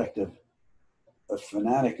to the effect of, a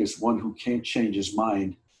fanatic is one who can't change his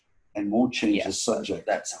mind and won't change his subject.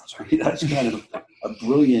 That sounds right. That's kind of a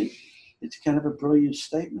brilliant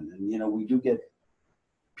statement. And, we do get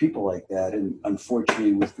people like that. And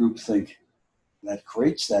unfortunately with groupthink, that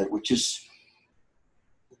creates that, which is,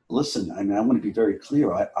 listen, I want to be very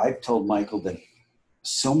clear. I've told Michael that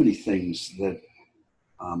so many things that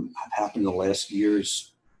have happened in the last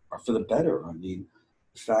years are for the better. I mean,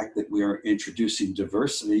 the fact that we are introducing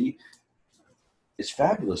diversity is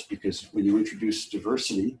fabulous, because when you introduce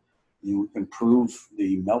diversity, you improve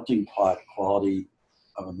the melting pot quality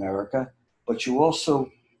of America, but you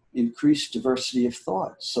also increase diversity of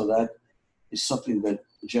thought. So that is something that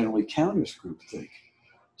generally counters groupthink.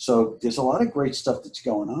 So there's a lot of great stuff that's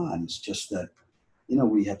going on. It's just that,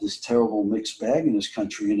 we have this terrible mixed bag in this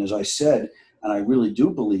country. And as I said, and I really do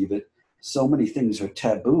believe it, so many things are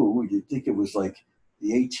taboo. You'd think it was like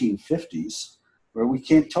the 1850s where we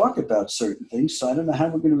can't talk about certain things. So I don't know how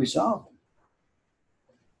we're going to resolve them.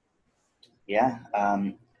 Yeah.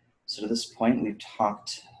 So to this point, we've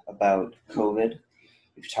talked about COVID.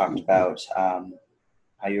 We've talked about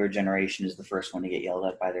how your generation is the first one to get yelled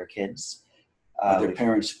at by their kids. By their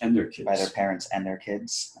parents and their kids. By their parents and their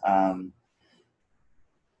kids.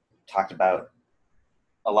 Talked about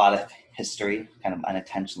a lot of history, kind of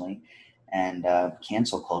unintentionally, and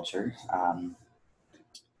cancel culture.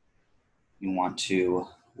 You want to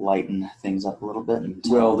lighten things up a little bit?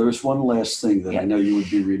 Well, there's one last thing that I know you would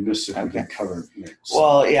be remiss if we could cover next.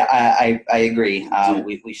 Well, yeah, I agree.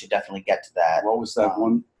 We should definitely get to that. What was that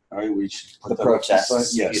one? All right, we should put the that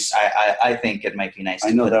protests. Yes. I think it might be nice to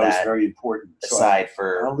I know put that was very important. aside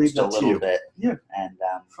for just a little bit. Yeah. And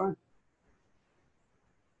fine.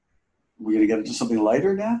 We're going to get into something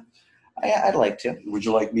lighter now? I'd like to. Would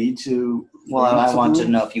you like me to? Well, I want to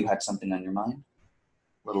know if you had something on your mind.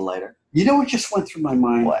 A little lighter. You know what just went through my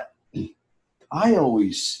mind? What? I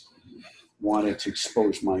always wanted to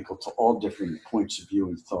expose Michael to all different points of view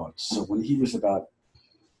and thoughts. So when he was about,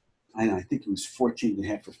 I think he was 14 and a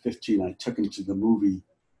half or 15, I took him to the movie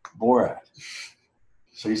Borat.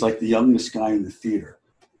 So he's like the youngest guy in the theater.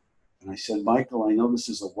 And I said, Michael, I know this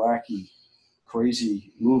is a wacky,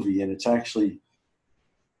 crazy movie, and it's actually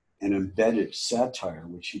an embedded satire,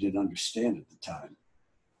 which he didn't understand at the time.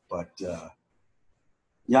 But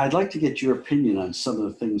yeah, I'd like to get your opinion on some of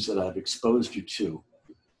the things that I've exposed you to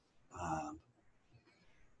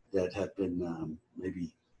that have been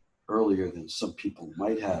maybe earlier than some people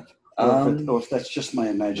might have, or if that's just my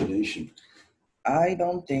imagination. I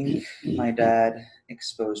don't think my dad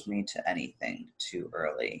exposed me to anything too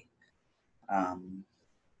early.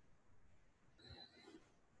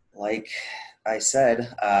 Like I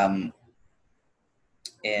said,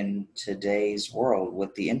 in today's world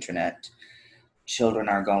with the internet, children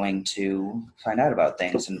are going to find out about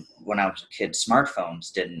things. And when I was a kid,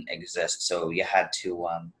 smartphones didn't exist, so you had to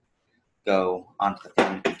go onto the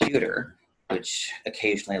family computer, which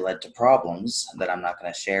occasionally led to problems that I'm not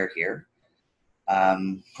going to share here.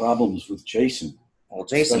 Problems with Jason. Well,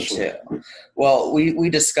 Jason especially. Too. Well, we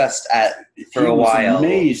discussed for a while.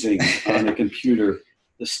 He was amazing on the computer.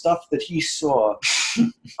 The stuff that he saw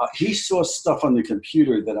stuff on the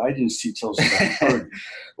computer that I didn't see till I heard.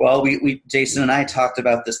 Well, we Jason and I talked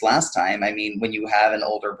about this last time. I mean, when you have an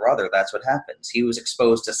older brother, that's what happens. He was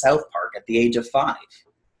exposed to South Park at the age of 5.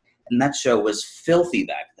 And that show was filthy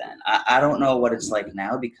back then. I don't know what it's like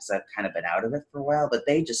now because I've kind of been out of it for a while, but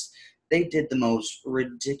they did the most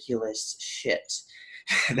ridiculous shit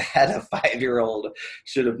that a 5-year-old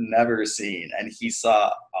should have never seen. And he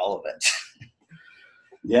saw all of it.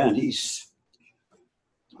 Yeah, and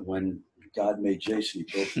when God made Jason,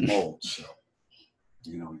 he broke the mold. So,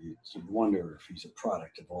 you wonder if he's a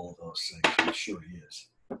product of all of those things. I'm sure he is.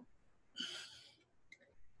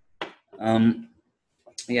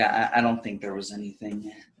 Yeah, I don't think there was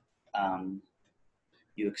anything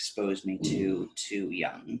you exposed me to too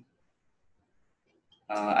young.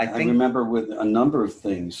 I remember with a number of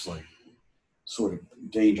things, like sort of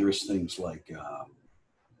dangerous things like,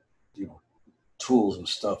 tools and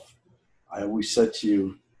stuff. I always said to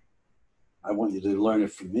you, I want you to learn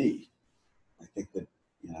it from me. I think that,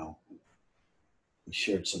 we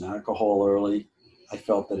shared some alcohol early. I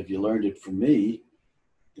felt that if you learned it from me,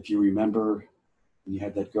 if you remember when you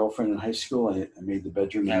had that girlfriend in high school, I made the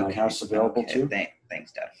bedroom in my house available to you.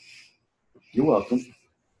 Thanks, Dad. You're welcome.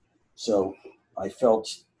 So I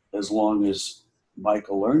felt as long as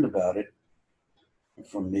Michael learned about it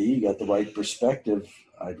from me, he got the right perspective.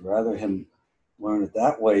 I'd rather him learn it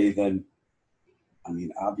that way than,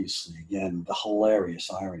 obviously, again, the hilarious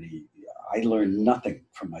irony. I learned nothing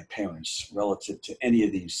from my parents relative to any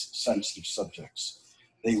of these sensitive subjects.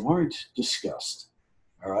 They weren't discussed,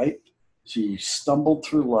 all right? So you stumbled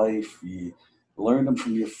through life, you learned them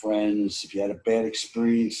from your friends. If you had a bad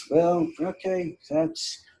experience, well, okay,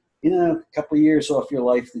 that's, a couple of years off your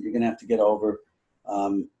life that you're going to have to get over.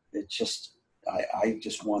 I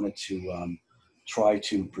just wanted to try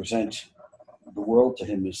to present the world to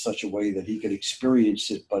him in such a way that he could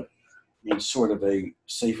experience it, but in sort of a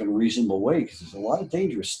safe and reasonable way, because there's a lot of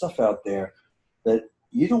dangerous stuff out there that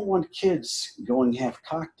you don't want kids going half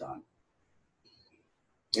cocked on.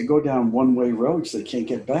 They go down one-way roads they can't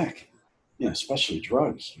get back. Especially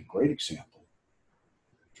drugs, a great example.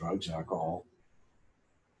 Drugs, alcohol,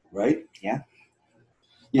 right? Yeah.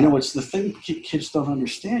 It's the thing kids don't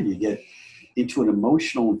understand. You get into an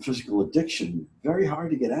emotional and physical addiction, very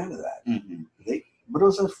hard to get out of that. Mm-hmm. What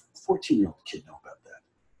does a 14-year-old kid know about that?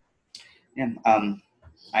 Yeah.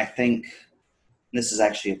 I think this is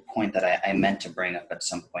actually a point that I meant to bring up at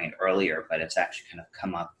some point earlier, but it's actually kind of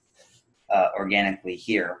come up organically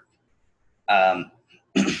here.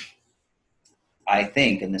 I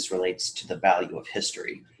think, and this relates to the value of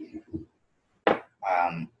history,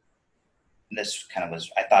 this kind of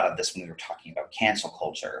was, I thought of this when we were talking about cancel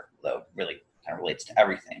culture, though it really kind of relates to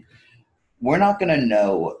everything. We're not going to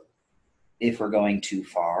know if we're going too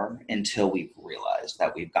far until we've realized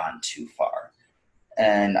that we've gone too far.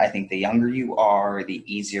 And I think the younger you are, the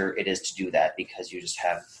easier it is to do that because you just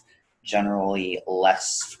have generally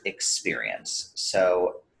less experience.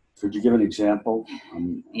 So, could you give an example?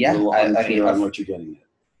 Yeah, a little unclear on what you're getting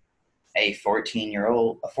at. A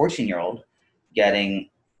 14-year-old getting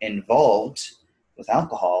involved with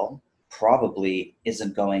alcohol probably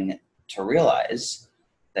isn't going to realize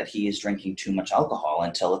that he is drinking too much alcohol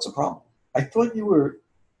until it's a problem. I thought you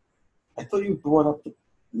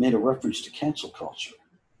made a reference to cancel culture.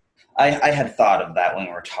 I had thought of that when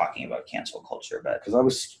we were talking about cancel culture, but because I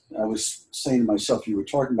was saying to myself, you were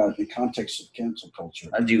talking about the context of cancel culture.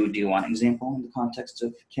 Do you want an example in the context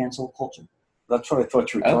of cancel culture? That's what I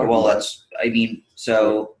thought you were talking about.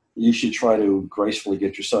 So you should try to gracefully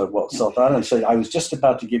get yourself out and say, I was just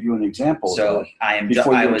about to give you an example. So I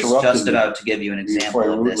was just about to give you an example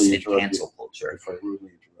of this in cancel culture.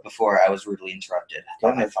 Before I was rudely interrupted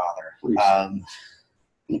by my father.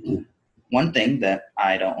 One thing that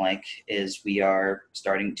I don't like is we are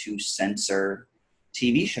starting to censor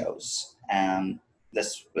TV shows.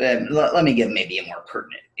 Let me give maybe a more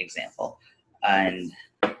pertinent example. And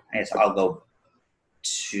I guess I'll go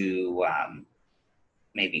to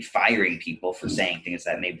maybe firing people for saying things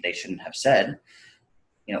that maybe they shouldn't have said.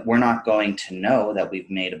 We're not going to know that we've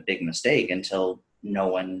made a big mistake until no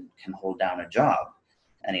one can hold down a job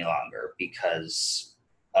any longer because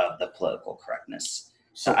of the political correctness.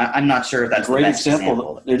 So I'm not sure if that's a great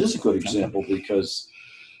example. It is a good example because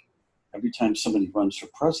every time somebody runs for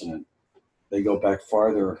president, they go back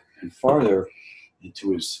farther and farther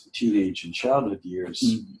into his teenage and childhood years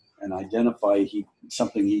and identify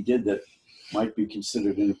something he did that might be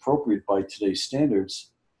considered inappropriate by today's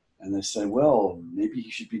standards. And they say, well, maybe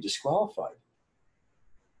he should be disqualified.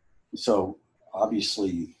 So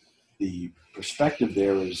obviously the perspective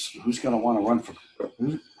there is who's going to want to run for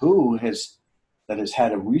who has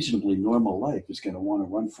had a reasonably normal life is going to want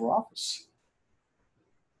to run for office.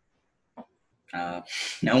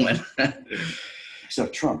 No one.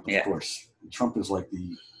 Except Trump, of course. Trump is like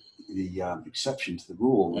the exception to the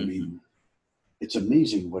rule. I mean, it's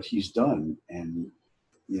amazing what he's done and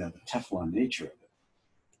the Teflon nature of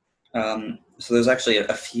it. So there's actually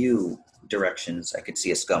a few directions I could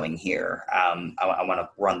see us going here. I want to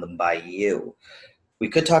run them by you. We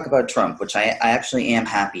could talk about Trump, which I actually am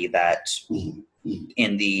happy that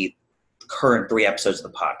in the current 3 episodes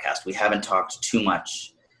of the podcast, we haven't talked too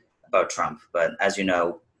much about Trump. But as you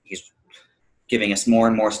know, he's giving us more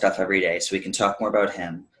and more stuff every day, so we can talk more about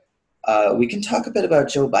him. We can talk a bit about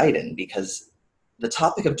Joe Biden because the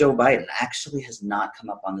topic of Joe Biden actually has not come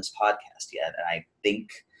up on this podcast yet. And I think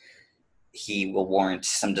he will warrant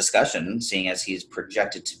some discussion, seeing as he's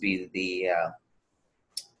projected to be the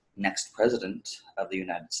next president of the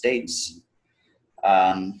United States.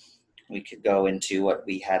 We could go into what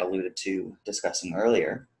we had alluded to discussing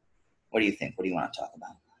earlier. What do you think? What do you want to talk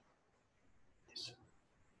about?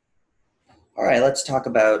 All right, let's talk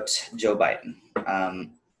about Joe Biden.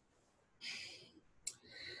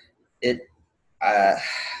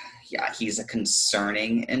 He's a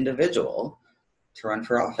concerning individual to run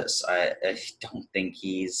for office. I don't think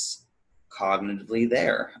he's cognitively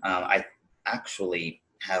there. I actually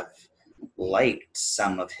have liked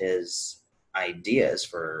some of his ideas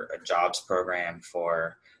for a jobs program,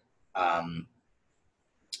 for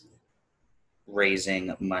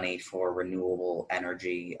raising money for renewable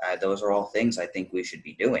energy. Those are all things I think we should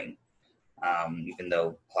be doing, even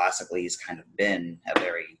though classically he's kind of been a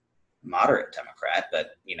very moderate Democrat.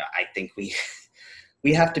 But, I think we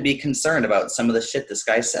have to be concerned about some of the shit this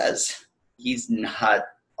guy says. He's not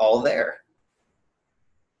all there.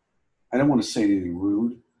 I don't want to say anything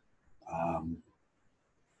rude,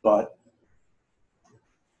 but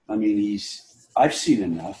I mean, I've seen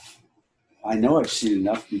enough. I know I've seen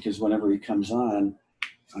enough because whenever he comes on,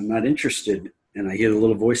 I'm not interested. And I hear a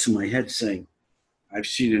little voice in my head saying, I've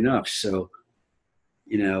seen enough. So,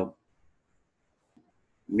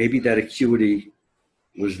 maybe that acuity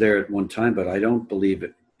was there at one time, but I don't believe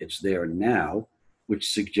it's there now,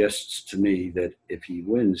 which suggests to me that if he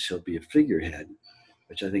wins, he'll be a figurehead,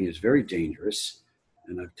 which I think is very dangerous.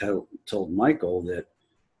 And I've told Michael that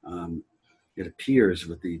it appears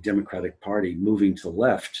with the Democratic Party moving to the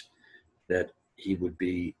left that he would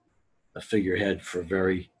be a figurehead for a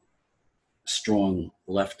very strong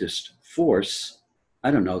leftist force.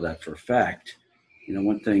 I don't know that for a fact.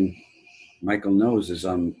 One thing Michael knows is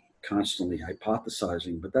I'm constantly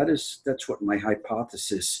hypothesizing, but that's what my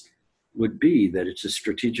hypothesis would be, that it's a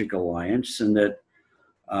strategic alliance and that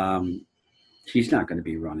he's not going to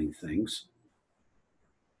be running things.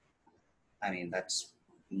 I mean, that's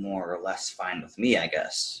more or less fine with me, I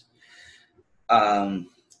guess. I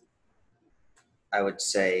would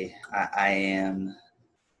say I am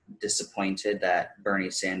disappointed that Bernie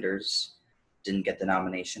Sanders didn't get the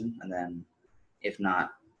nomination. And then if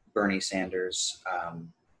not Bernie Sanders,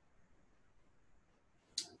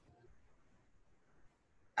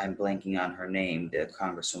 I'm blanking on her name, the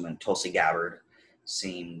Congresswoman Tulsi Gabbard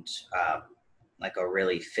seemed like a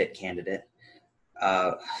really fit candidate.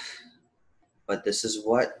 But this is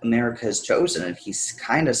what America has chosen, and he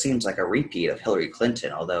kind of seems like a repeat of Hillary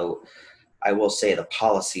Clinton, although I will say the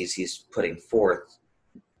policies he's putting forth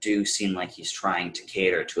do seem like he's trying to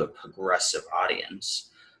cater to a progressive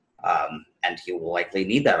audience, and he will likely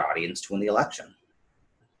need that audience to win the election.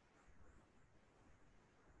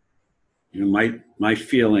 My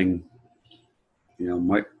feeling,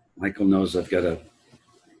 Michael knows I've got a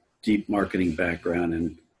deep marketing background,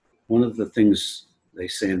 and one of the things they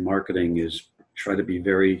say in marketing is try to be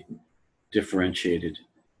very differentiated,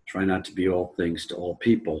 try not to be all things to all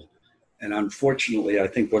people. And unfortunately, I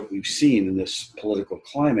think what we've seen in this political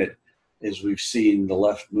climate is we've seen the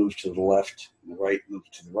left move to the left and the right move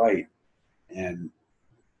to the right. And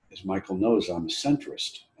as Michael knows, I'm a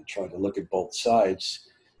centrist. I try to look at both sides,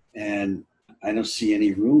 and I don't see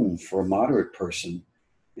any room for a moderate person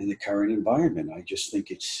in the current environment. I just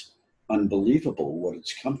think it's unbelievable what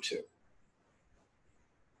it's come to.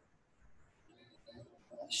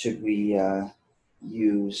 Should we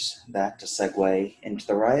use that to segue into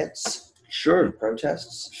the riots? Sure. And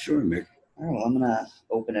protests? Sure, Mick. All right, well, I'm going to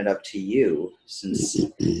open it up to you since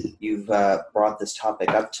you've brought this topic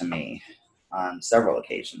up to me on several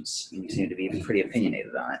occasions. And you seem to be pretty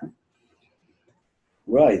opinionated on it.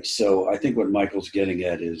 Right. So I think what Michael's getting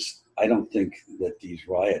at is I don't think that these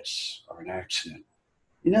riots are an accident.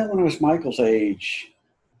 When I was Michael's age,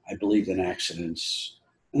 I believed in accidents.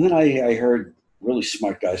 And then I heard really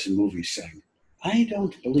smart guys in movies saying, I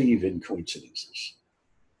don't believe in coincidences.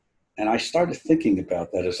 And I started thinking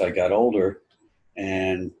about that as I got older.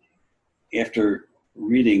 And after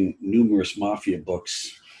reading numerous mafia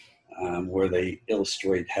books where they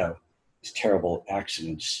illustrate how these terrible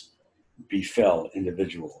accidents befell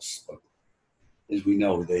individuals. But as we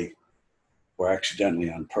know, they were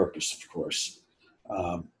accidentally on purpose, of course.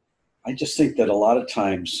 I just think that a lot of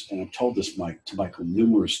times, and I've told this to Michael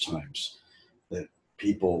numerous times, that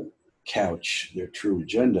people couch their true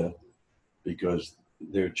agenda because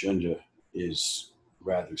their agenda is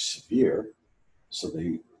rather severe, so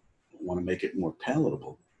they want to make it more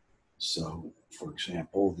palatable. So, for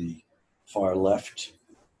example, the far left,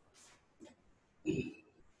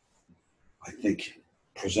 I think,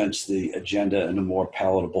 presents the agenda in a more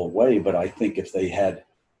palatable way, but I think if they had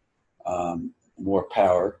more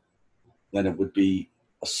power, then it would be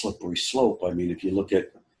a slippery slope. I mean, if you look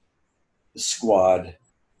at the Squad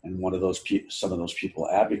and some of those people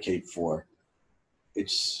advocate for,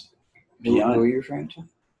 it's beyond. Who are you referring to?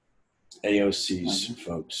 AOC's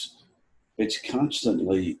folks. It's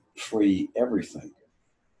constantly free everything.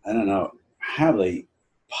 I don't know how they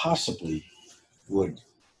possibly would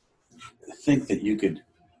think that you could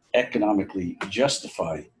economically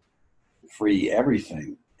justify free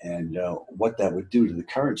everything and what that would do to the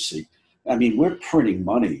currency. I mean, we're printing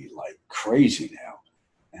money like crazy now.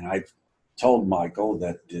 And I've told Michael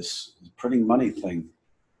that this printing money thing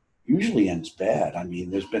usually ends bad. I mean,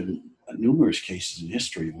 there's been numerous cases in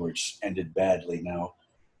history where it's ended badly. Now,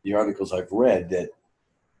 the articles I've read that,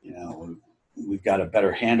 we've got a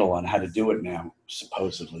better handle on how to do it now,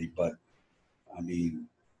 supposedly. But, I mean,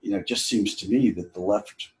 it just seems to me that the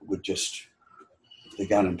left would just, if they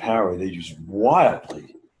got in power, they just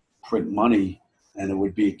wildly print money, and it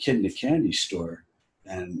would be a kid in a candy store.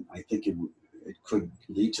 And I think it could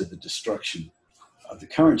lead to the destruction of the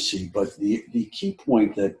currency. But the key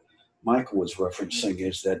point that Michael was referencing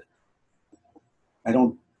is that I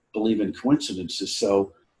don't believe in coincidences.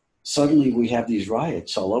 So suddenly we have these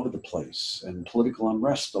riots all over the place and political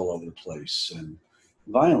unrest all over the place and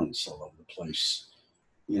violence all over the place.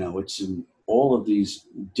 It's in all of these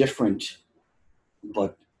different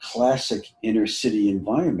but classic inner city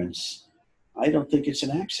environments. I don't think it's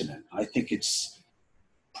an accident. I think it's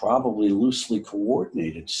probably loosely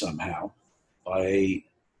coordinated somehow by a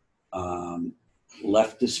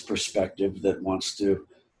leftist perspective that wants to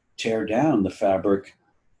tear down the fabric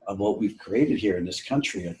of what we've created here in this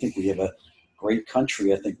country. I think we have a great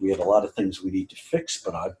country. I think we have a lot of things we need to fix,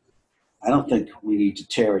 but I don't think we need to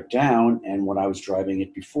tear it down. And when I was driving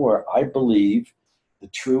it before, I believe the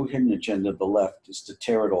true hidden agenda of the left is to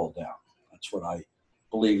tear it all down. That's what I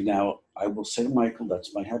believe. Now, I will say, Michael,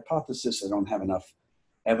 that's my hypothesis. I don't have enough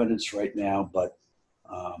evidence right now, but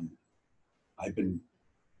I've been,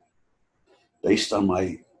 based on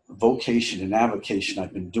my vocation and avocation,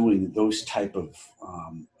 I've been doing those type of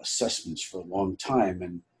assessments for a long time,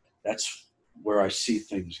 and that's where I see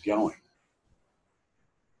things going.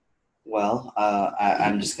 Well,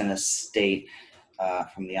 I'm just going to state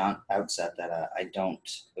from the outset that I don't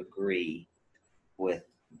agree with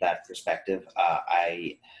that perspective.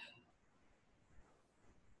 I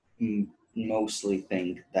mostly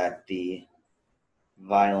think that the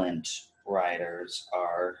violent rioters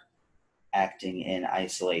are acting in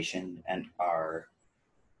isolation and are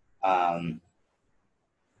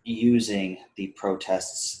using the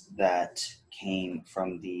protests that came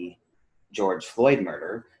from the George Floyd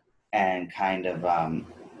murder and kind of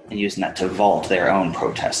and using that to vault their own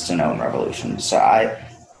protests and own revolutions. So I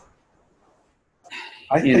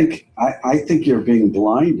think you're being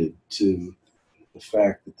blinded to the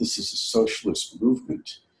fact that this is a socialist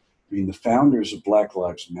movement. I mean, the founders of Black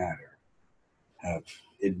Lives Matter have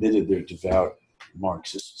admitted they're devout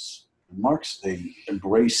Marxists. They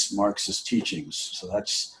embrace Marxist teachings, so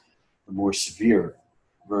that's the more severe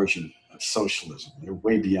version of socialism. They're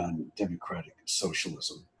way beyond democratic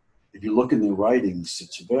socialism. If you look in their writings,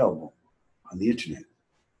 it's available on the internet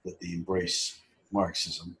that they embrace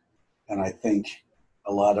Marxism. And I think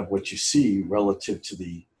a lot of what you see relative to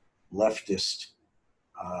the leftist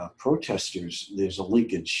protesters, there's a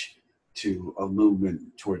linkage to a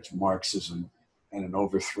movement towards Marxism and an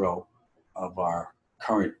overthrow of our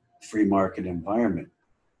current free market environment.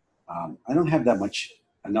 I don't have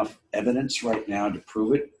enough evidence right now to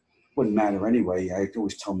prove it. Wouldn't matter anyway. I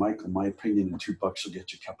always tell Michael, my opinion in $2 will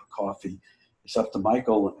get you a cup of coffee. It's up to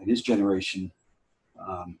Michael and his generation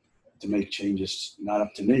to make changes, not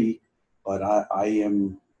up to me. But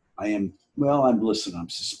I'm listen, I'm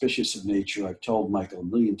suspicious of nature. I've told Michael a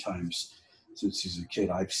million times since he's a kid,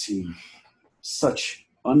 I've seen such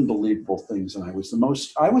unbelievable things. And I was the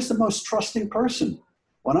most trusting person.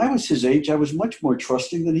 When I was his age, I was much more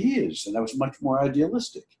trusting than he is. And I was much more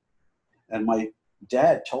idealistic. And my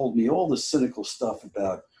dad told me all the cynical stuff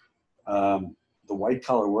about the white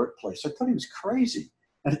collar workplace. I thought he was crazy.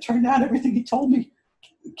 And it turned out everything he told me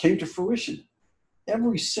came to fruition.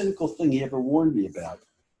 Every cynical thing he ever warned me about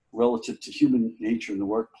relative to human nature in the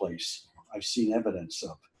workplace, I've seen evidence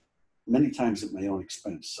of many times at my own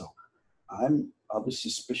expense. So I'm of a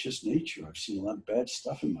suspicious nature. I've seen a lot of bad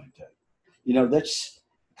stuff in my day. You know, that's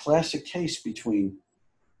a classic case between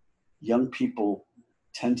young people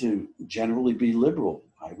tend to generally be liberal.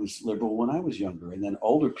 I was liberal when I was younger. And then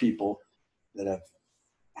older people that have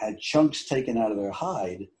had chunks taken out of their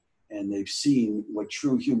hide and they've seen what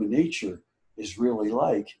true human nature is really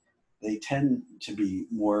like, they tend to be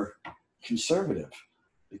more conservative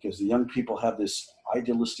because the young people have this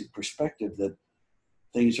idealistic perspective that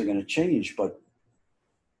things are going to change, but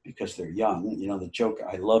because they're young, you know, the joke,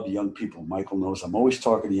 I love young people. Michael knows I'm always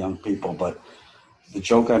talking to young people, but the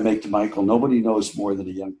joke I make to Michael, nobody knows more than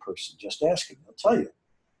a young person. Just ask him, they'll tell you,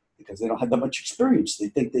 because they don't have that much experience. They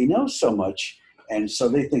think they know so much, and so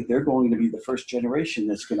they think they're going to be the first generation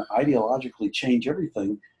that's going to ideologically change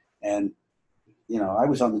everything. And you know, I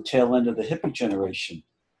was on the tail end of the hippie generation.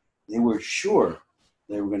 They were sure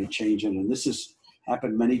they were going to change it. And this has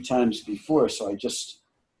happened many times before. So I just,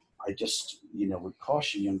 you know, would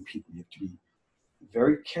caution young people, you have to be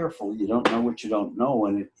very careful. You don't know what you don't know.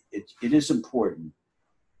 And it is important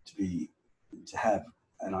to have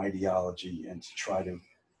an ideology and to try to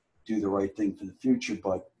do the right thing for the future.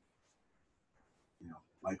 But, you know,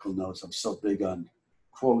 Michael knows I'm so big on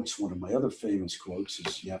quotes. One of my other famous quotes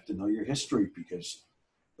is, you have to know your history, because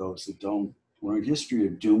those that don't learn history are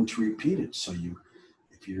doomed to repeat it. So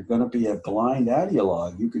if you're going to be a blind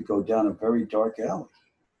ideologue, you could go down a very dark alley.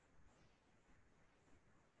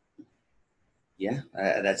 Yeah,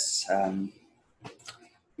 that's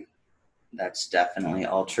definitely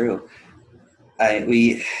all true.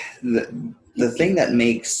 The thing that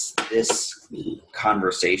makes this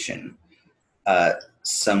conversation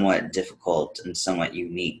somewhat difficult and somewhat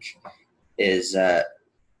unique is so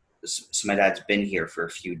my dad's been here for a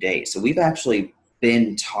few days, so we've actually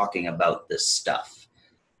been talking about this stuff,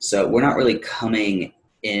 so we're not really coming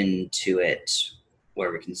into it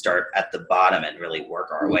where we can start at the bottom and really work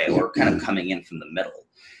our way. We're kind of coming in from the middle,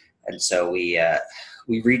 and so we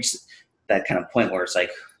reached that kind of point where it's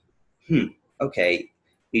like Okay,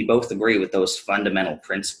 we both agree with those fundamental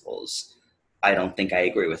principles. I don't think I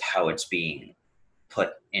agree with how it's being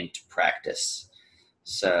put into practice.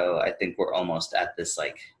 So I think we're almost at this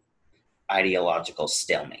like ideological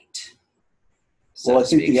stalemate. So Well, to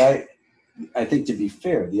speak. I think to be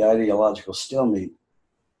fair, the ideological stalemate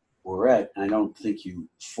we're at, and I don't think you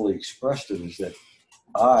fully expressed it, is that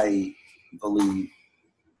I believe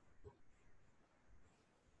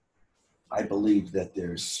that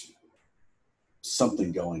there's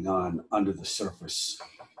something going on under the surface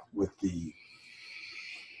with the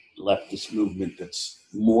leftist movement that's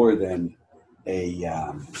more than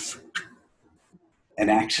an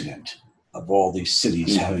accident of all these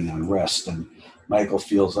cities having unrest. And Michael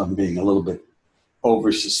feels I'm being a little bit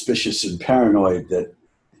over suspicious and paranoid that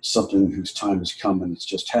it's something whose time has come and it's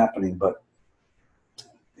just happening. But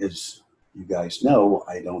as you guys know,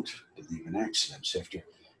 I don't believe in accidents. After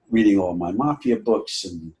reading all my mafia books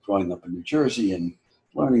and growing up in New Jersey and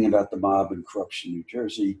learning about the mob and corruption in New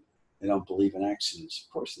Jersey, I don't believe in accidents.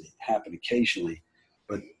 Of course, they happen occasionally,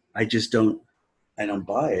 but I don't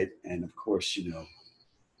buy it. And of course,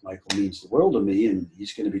 Michael means the world to me, and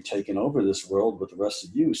he's going to be taking over this world with the rest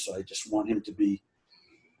of you. So I just want him to be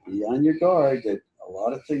on your guard that a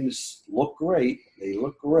lot of things look great. They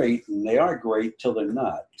look great, and they are great till they're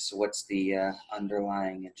not. So what's the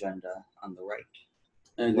underlying agenda on the right?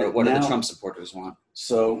 And what do the Trump supporters want?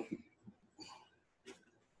 So,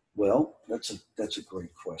 well, that's a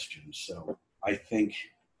great question. So I think,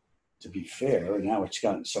 to be fair, now it's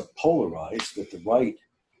gotten so polarized that the right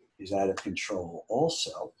is out of control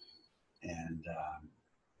also, and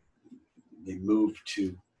they moved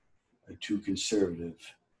to a too conservative,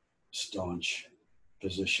 staunch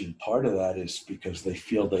position. Part of that is because they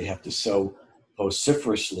feel they have to so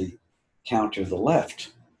vociferously counter the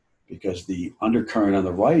left, because the undercurrent on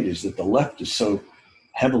the right is that the left is so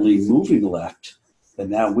heavily moving left that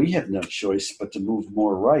now we have no choice but to move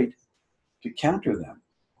more right to counter them.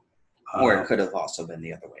 Or it could have also been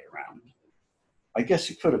the other way around. I guess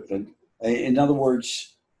it could have been. In other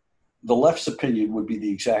words, the left's opinion would be the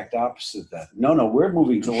exact opposite of that. No, we're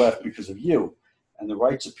moving to the left because of you. And the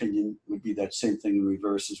right's opinion would be that same thing in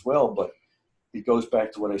reverse as well. But it goes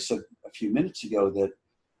back to what I said a few minutes ago, that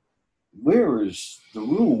where is the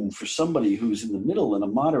room for somebody who's in the middle and a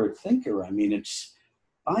moderate thinker? I mean,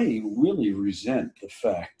 I really resent the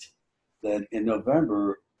fact that in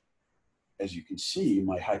November, as you can see,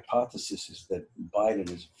 my hypothesis is that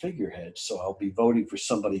Biden is a figurehead, so I'll be voting for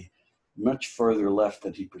somebody much further left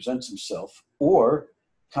than he presents himself. Or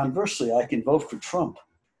conversely, I can vote for Trump.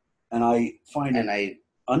 And I find it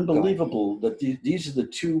unbelievable that these are the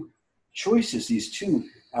two choices, these two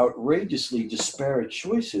outrageously disparate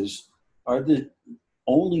choices are the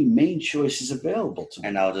only main choices available to me.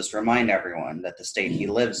 And I'll just remind everyone that the state he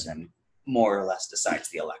lives in more or less decides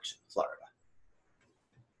the election, Florida.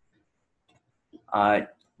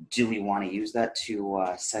 Do we want to use that to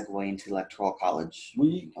segue into Electoral College a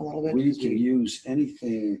little bit? We can use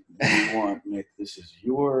anything you want, Nick. This is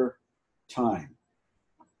your time.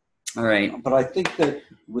 All right. But I think that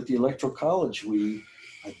with the Electoral College,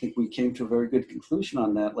 I think we came to a very good conclusion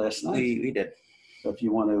on that last night. We did. So if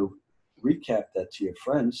you want to recap that to your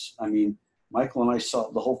friends, I mean, Michael and I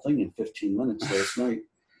saw the whole thing in 15 minutes last night.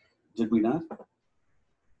 Did we not?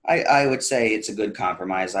 I would say it's a good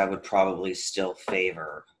compromise. I would probably still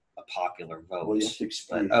favor a popular vote. Well, you have to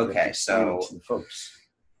explain. But, okay, so to the folks.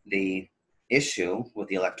 The issue with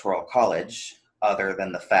the Electoral College, other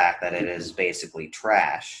than the fact that it is basically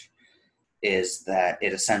trash, is that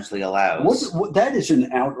it essentially allows. What that is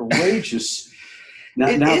an outrageous.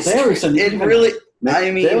 There is an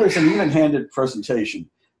even-handed presentation.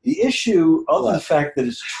 The issue, other than the fact that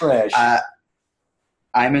it's trash.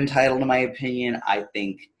 I'm entitled to my opinion. I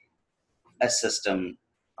think a system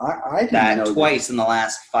that twice in the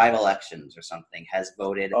last 5 elections or something has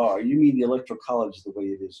voted. Oh, you mean the Electoral College the way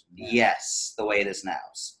it is now? Yes, the way it is now.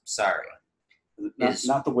 Sorry.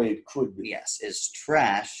 Not the way it could be. Yes, is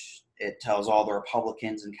trash. It tells all the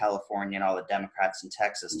Republicans in California and all the Democrats in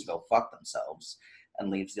Texas to go fuck themselves, and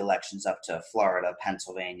leaves the elections up to Florida,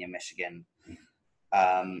 Pennsylvania, Michigan.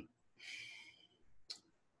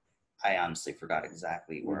 I honestly forgot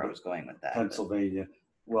exactly where I was going with that. Pennsylvania.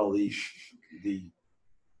 Well,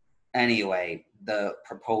 Anyway, the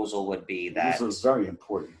proposal would be that... This is a very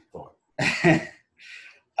important thought.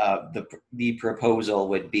 The proposal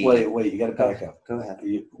would be... Wait, you got to back up. Go ahead.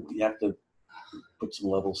 You have to put some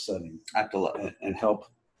level setting. I have to look. And help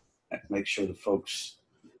make sure the folks...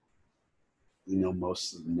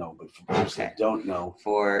 most of them know, but for those that don't know,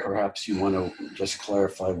 perhaps you want to just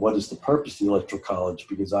clarify what is the purpose of the Electoral College,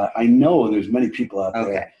 because I know there's many people out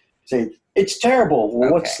there saying it's terrible.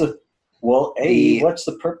 Well, Okay. what's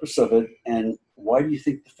the purpose of it, and why do you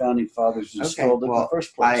think the founding fathers installed it in the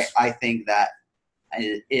first place? I think that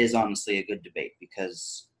it is honestly a good debate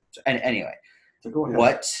because, and anyway, So go ahead.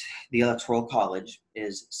 what the Electoral College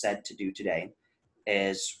is said to do today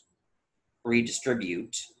is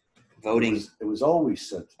redistribute voting. It was always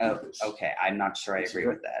said to do this. Okay, I'm not sure I agree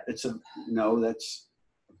with that. That's a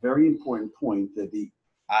very important point that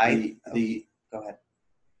Go ahead.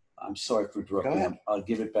 I'm sorry for interrupting. Go ahead. I'll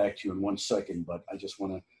give it back to you in 1 second, but I just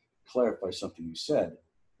want to clarify something you said,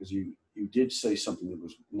 because you did say something that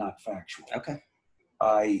was not factual. Okay.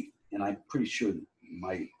 And I'm pretty sure that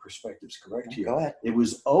my perspective's correct here. Go ahead. It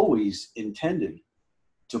was always intended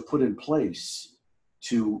to put in place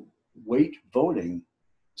to weight voting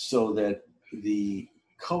so that the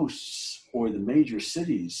coasts or the major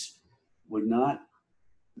cities would not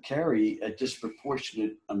carry a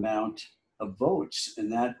disproportionate amount of votes,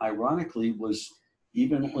 and that ironically was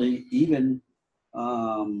even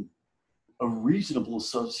a reasonable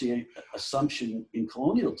assumption in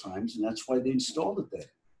colonial times, and that's why they installed it there.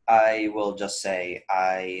 I will just say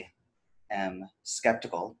I am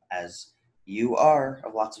skeptical, as you are,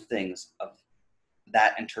 of lots of things, of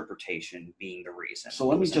that interpretation being the reason. So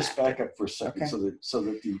let me just back up for a second, okay. so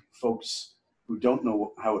that the folks who don't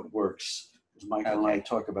know how it works, because Michael and I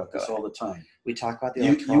talk about this all the time. We talk about the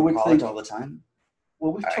Electoral College all the time?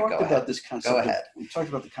 Well, we've talked about this concept. Go ahead. We've talked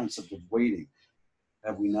about the concept of waiting.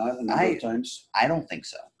 Have we not a number of times? I don't think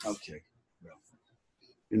so. Okay. Well,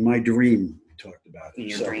 in my dream, we talked about it. In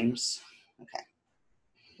your dreams? Okay.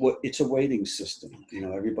 Well, it's a waiting system.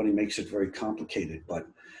 Everybody makes it very complicated, but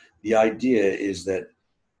the idea is that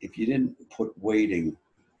if you didn't put weighting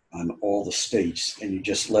on all the states and you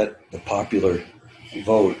just let the popular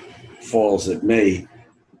vote fall as it may,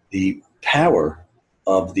 the power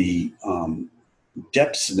of the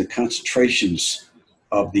depths and the concentrations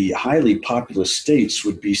of the highly populous states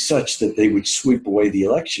would be such that they would sweep away the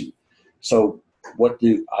election. So what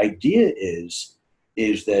the idea is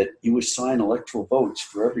that you assign electoral votes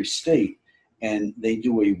for every state, and they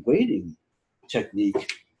do a weighting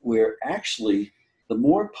technique where actually the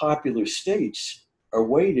more popular states are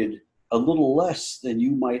weighted a little less than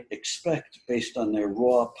you might expect based on their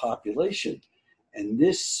raw population. And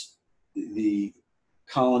the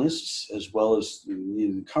colonists, as well as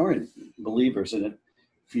the current believers in it,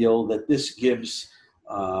 feel that this gives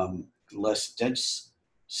less dense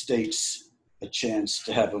states a chance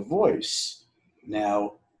to have a voice.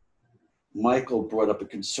 Now, Michael brought up a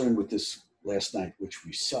concern with this last night, which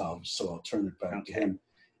we solved, so I'll turn it back to him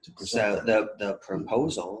to present. So the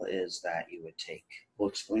proposal is that you would take... We'll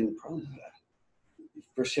explain the problem of that.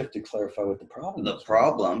 First, you have to clarify what the problem is. The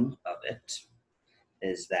problem of it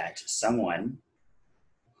is that someone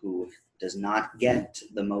who does not get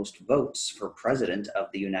the most votes for president of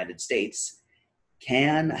the United States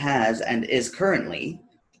has, and is currently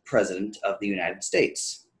president of the United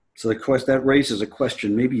States. So that raises a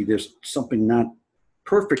question. Maybe there's something not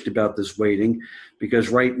perfect about this weighting, because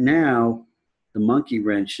right now the monkey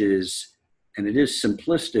wrench is, and it is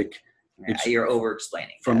simplistic. You're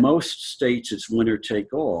over-explaining. For most states, it's winner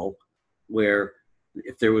take all, where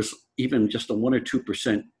if there was even just a 1 or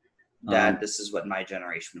 2%. This is what my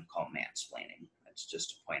generation would call mansplaining. That's just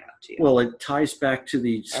to point out to you. Well, it ties back to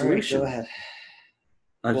the solution. All right, go ahead.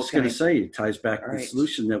 I was going to say, it ties back to the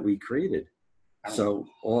solution that we created. So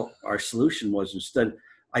our solution was, instead,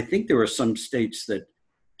 I think there are some states that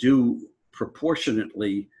do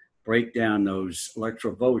proportionately break down those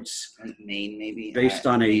electoral votes. Maine, maybe? Based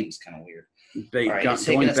on Maine's kind of weird. All right, it's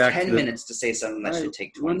taking us 10 minutes to say something that should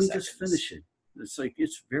take 20 seconds. Let me just finish it.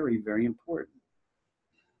 It's very, very important.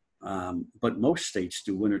 But most states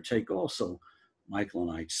do winner take all. So Michael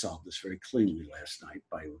and I solved this very cleanly last night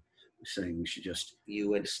by saying we should just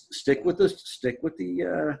stick with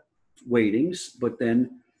the weightings, but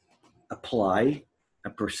then apply a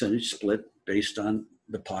percentage split based on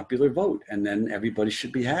the popular vote, and then everybody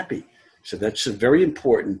should be happy. So that's a very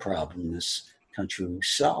important problem this country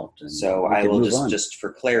solved. So I will just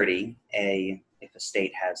for clarity, if a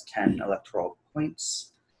state has 10 electoral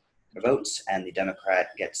points or votes, and the Democrat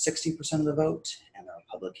gets 60% of the vote, and the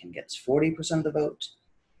Republican gets 40% of the vote,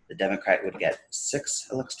 the Democrat would get 6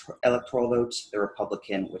 electoral votes, the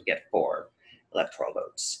Republican would get 4 electoral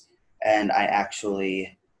votes. And I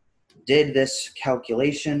actually did this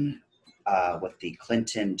calculation with the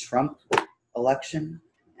Clinton-Trump election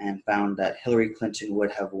and found that Hillary Clinton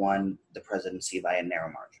would have won the presidency by a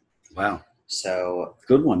narrow margin. Wow. So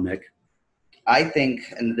good one, Nick. I think,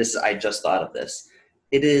 and I just thought of this,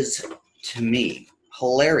 it is, to me,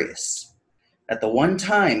 hilarious that the one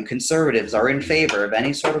time conservatives are in favor of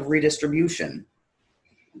any sort of redistribution,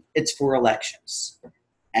 it's for elections.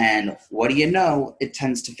 And what do you know? It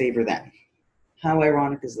tends to favor them. How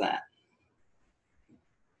ironic is that?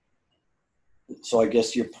 So I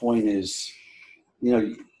guess your point is,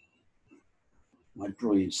 my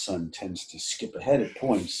brilliant son tends to skip ahead at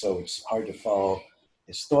points, so it's hard to follow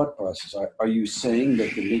his thought process. Are you saying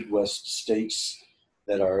that the Midwest states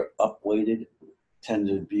that are upweighted tend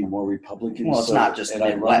to be more Republican? Well, it's not just the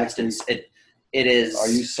Midwest. It is. Are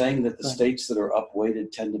you saying that the states that are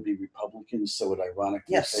upweighted tend to be Republicans, so it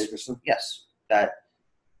ironically favors them? Yes, that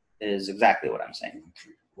is exactly what I'm saying.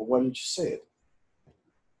 Well, why didn't you say it?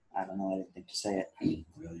 I don't know. I didn't think to say it. You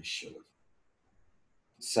really should have.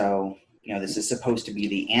 So, this is supposed to be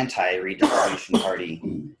the anti-redistribution party.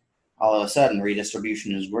 All of a sudden,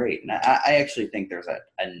 redistribution is great. And I actually think there's a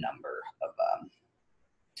number of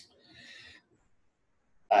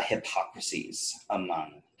hypocrisies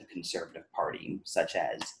among the Conservative Party, such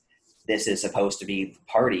as this is supposed to be the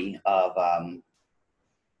party of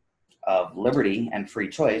liberty and free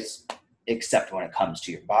choice, except when it comes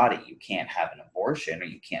to your body. You can't have an abortion or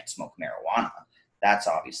you can't smoke marijuana. That's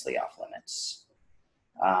obviously off limits.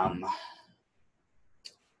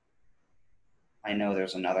 I know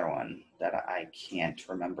there's another one that I can't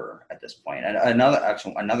remember at this point.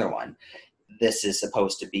 Another one. This is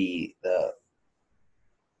supposed to be the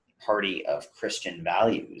party of Christian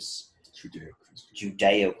values.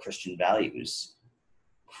 Judeo-Christian values.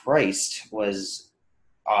 Christ was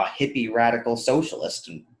a hippie radical socialist,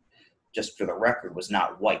 and just for the record, was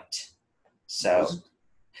not white. So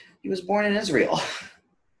he was born in Israel.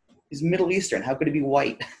 He's Middle Eastern. How could he be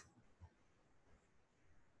white?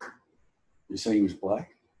 You're saying he was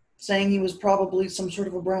black? Saying he was probably some sort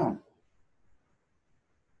of a brown.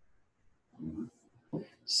 Mm-hmm.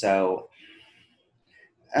 So,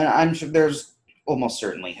 and I'm sure there's almost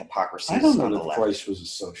certainly hypocrisy. I don't know that Christ was a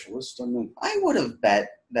socialist. I would have bet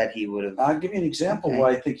that he would have. I'll give you an example why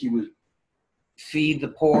I think he would. Feed the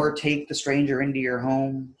poor, take the stranger into your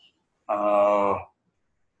home.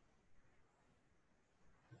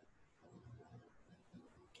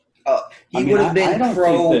 He would have been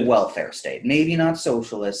pro-welfare state. Maybe not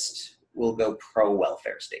socialist. We'll go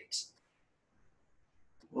pro-welfare states.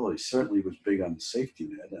 Well, he certainly was big on the safety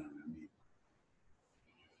net. I mean,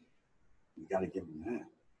 you got to give him that.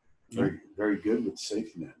 Very, very good with the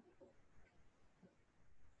safety net.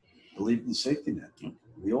 Believe in the safety net.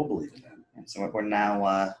 We all believe in that. And so we're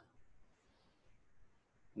now,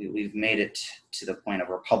 we've made it to the point of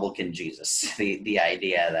Republican Jesus. The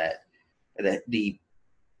idea that the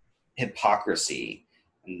hypocrisy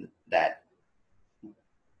that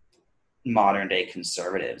modern day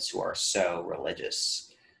conservatives who are so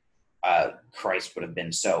religious, Christ would have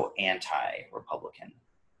been so anti-Republican.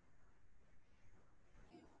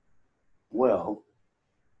 Well,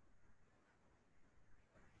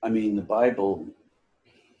 I mean, the Bible,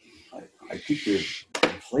 I think they're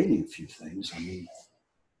conflating a few things. I mean,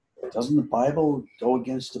 doesn't the Bible go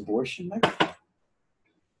against abortion, Mike?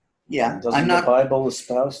 Yeah, doesn't the Bible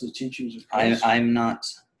espouse the teachings of Christ? I'm not.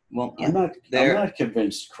 Well, yeah, I'm not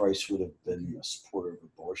convinced Christ would have been a supporter of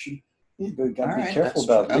abortion. You've got to be careful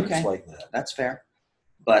about things like that. That's fair.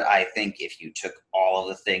 But I think if you took all of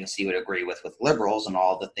the things he would agree with liberals and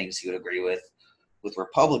all the things he would agree with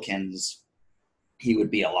Republicans, he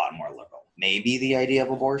would be a lot more liberal. Maybe the idea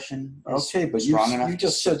of abortion is strong enough. You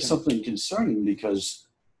just said something concerning, because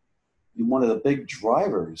one of the big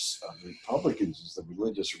drivers of Republicans is the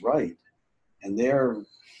religious right, and they're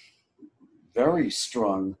very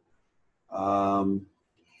strong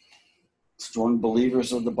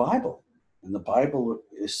believers of the Bible. And the Bible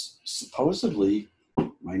is supposedly,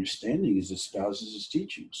 my understanding is, espouses his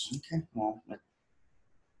teachings. Okay, well,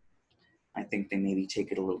 I think they maybe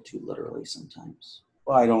take it a little too literally sometimes.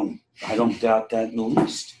 Well, I don't doubt that in the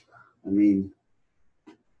least. I mean,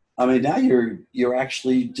 now you're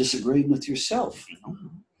actually disagreeing with yourself.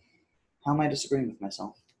 How am I disagreeing with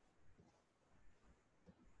myself?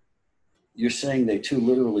 You're saying they too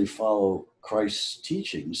literally follow Christ's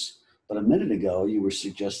teachings, but a minute ago you were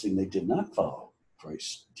suggesting they did not follow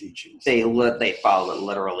Christ's teachings. They follow it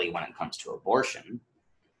literally when it comes to abortion.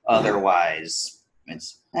 Otherwise,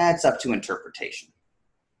 it's up to interpretation.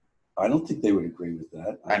 I don't think they would agree with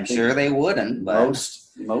that. I'm sure they wouldn't. But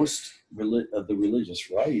most of the religious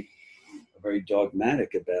right are very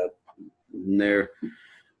dogmatic about their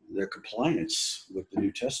compliance with the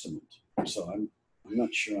New Testament. So I'm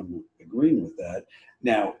not sure I'm agreeing with that.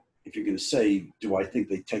 Now, if you're going to say, do I think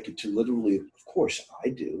they take it too literally? Of course I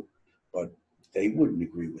do, but they wouldn't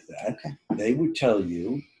agree with that. Okay. They would tell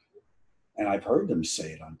you, and I've heard them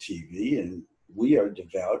say it on TV, and we are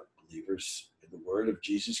devout believers in the word of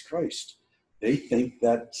Jesus Christ. They think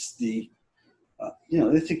that's they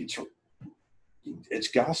think it's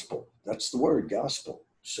gospel. That's the word, gospel.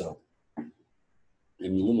 So I'm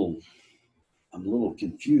a little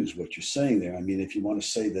confused what you're saying there. I mean, if you want to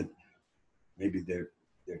say that maybe they're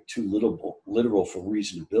too literal for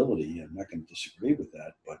reasonability, I'm not going to disagree with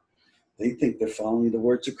that, but they think they're following the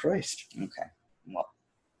words of Christ. Okay. Well,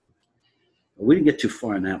 we didn't get too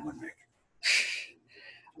far in that one, Nick.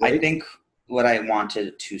 Right? I think what I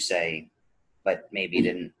wanted to say, but maybe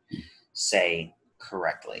didn't say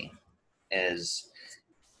correctly, is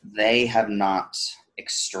they have not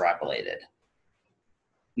extrapolated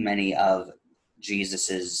many of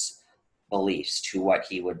Jesus's beliefs to what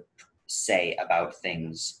he would say about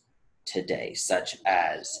things today, such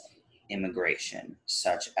as immigration,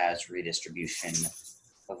 such as redistribution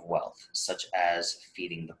of wealth, such as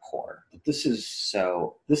feeding the poor. This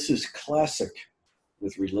is classic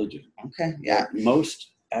with religion. Okay, yeah.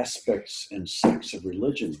 Most aspects and sects of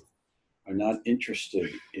religion are not interested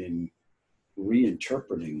in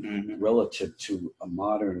reinterpreting relative to a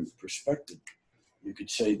modern perspective. You could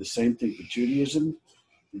say the same thing for Judaism.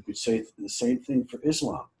 You could say the same thing for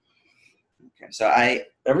Islam. Okay, so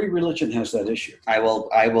every religion has that issue. I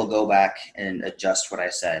will go back and adjust what I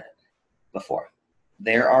said before.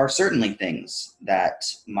 There are certainly things that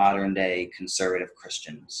modern day conservative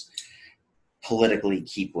Christians politically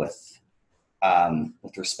keep with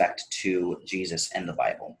respect to Jesus and the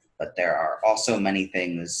Bible, but there are also many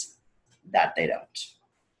things that they don't.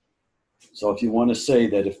 So if you want to say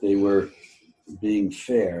that if they were being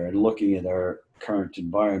fair and looking at our current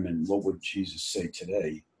environment, what would Jesus say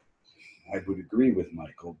today? I would agree with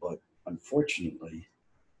Michael, but unfortunately,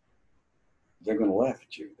 they're going to laugh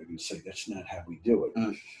at you. They're going to say, that's not how we do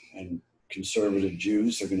it. And conservative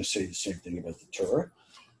Jews are going to say the same thing about the Torah.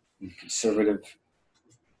 And conservative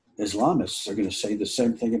Islamists are going to say the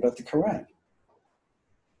same thing about the Quran.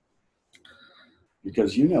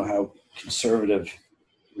 Because you know how conservative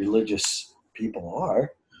religious people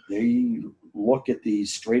are. They look at the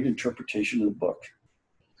straight interpretation of the book.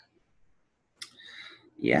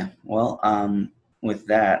 Yeah, well, with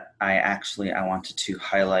that, I wanted to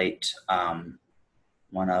highlight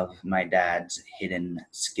one of my dad's hidden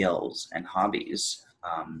skills and hobbies.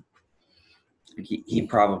 He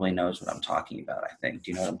probably knows what I'm talking about, I think.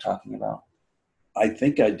 Do you know what I'm talking about? I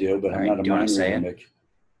think I do, but I'm not a mind reader.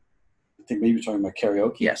 I think maybe you're talking about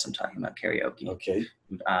karaoke? Yes, I'm talking about karaoke. Okay.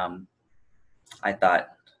 I thought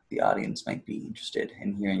the audience might be interested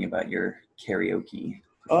in hearing about your karaoke.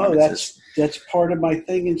 Oh, that's part of my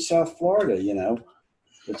thing in South Florida, you know.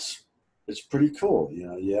 It's pretty cool. You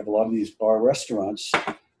know, you have a lot of these bar restaurants.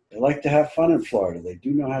 They like to have fun in Florida. They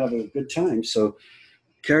do know how to have a good time. So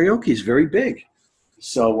karaoke is very big.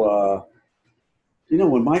 So,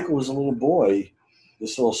 when Michael was a little boy,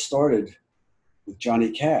 this all started with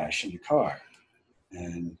Johnny Cash in the car.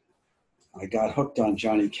 And I got hooked on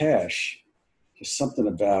Johnny Cash. Just something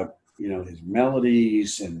about, his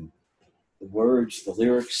melodies and the words, the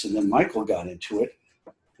lyrics. And then Michael got into it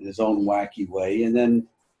in his own wacky way. And then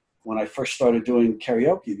when I first started doing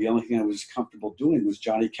karaoke, the only thing I was comfortable doing was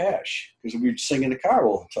Johnny Cash because we'd sing in the car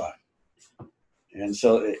all the time.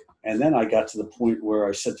 And then I got to the point where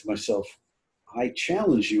I said to myself, I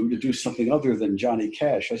challenge you to do something other than Johnny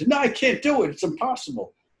Cash. I said, no, I can't do it. It's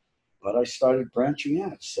impossible. But I started branching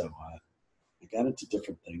out. So I got into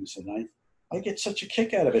different things, and I get such a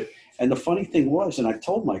kick out of it. And the funny thing was, and I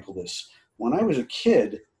told Michael this, when I was a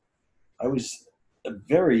kid, I was a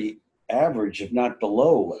very average, if not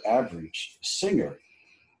below average, singer.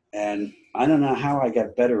 And I don't know how I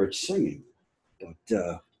got better at singing,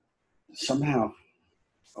 but somehow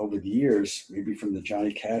over the years, maybe from the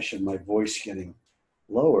Johnny Cash and my voice getting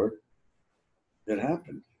lower, it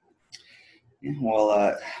happened. Yeah,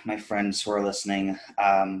 well, my friends who are listening,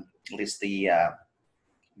 at least the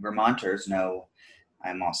Vermonters know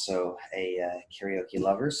I'm also a karaoke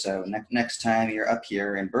lover. So next time you're up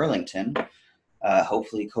here in Burlington,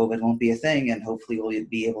 hopefully COVID won't be a thing, and hopefully we'll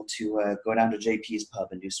be able to go down to JP's pub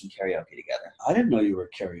and do some karaoke together. I didn't know you were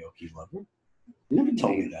a karaoke lover. You never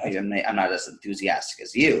told me that. I'm not as enthusiastic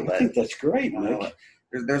as you, but I think that's great, Mike.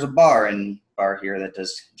 There's a bar here that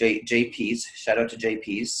does JP's. Shout out to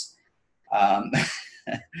JP's.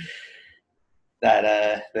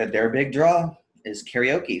 That their big draw is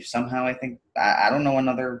karaoke. Somehow I think I don't know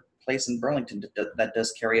another place in Burlington that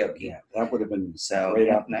does karaoke. Yeah, that would have been so. Great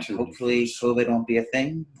opportunity. Hopefully COVID won't be a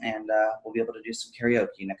thing, and we'll be able to do some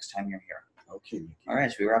karaoke next time you're here. Okay. Mickey. All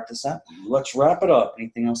right, should we wrap this up? Let's wrap it up.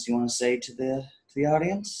 Anything else you want to say to the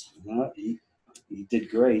audience? He did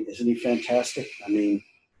great. Isn't he fantastic? I mean,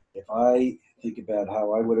 if I think about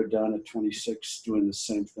how I would have done at 26 doing the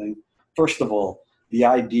same thing. First of all, the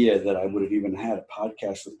idea that I would have even had a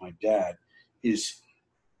podcast with my dad is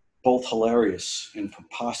both hilarious and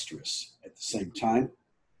preposterous at the same time.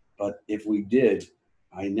 But if we did,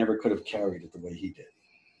 I never could have carried it the way he did.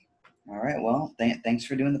 All right. Well, thanks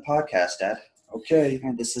for doing the podcast, Dad. Okay.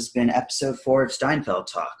 And this has been episode 4 of Steinfeld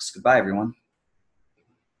Talks. Goodbye, everyone.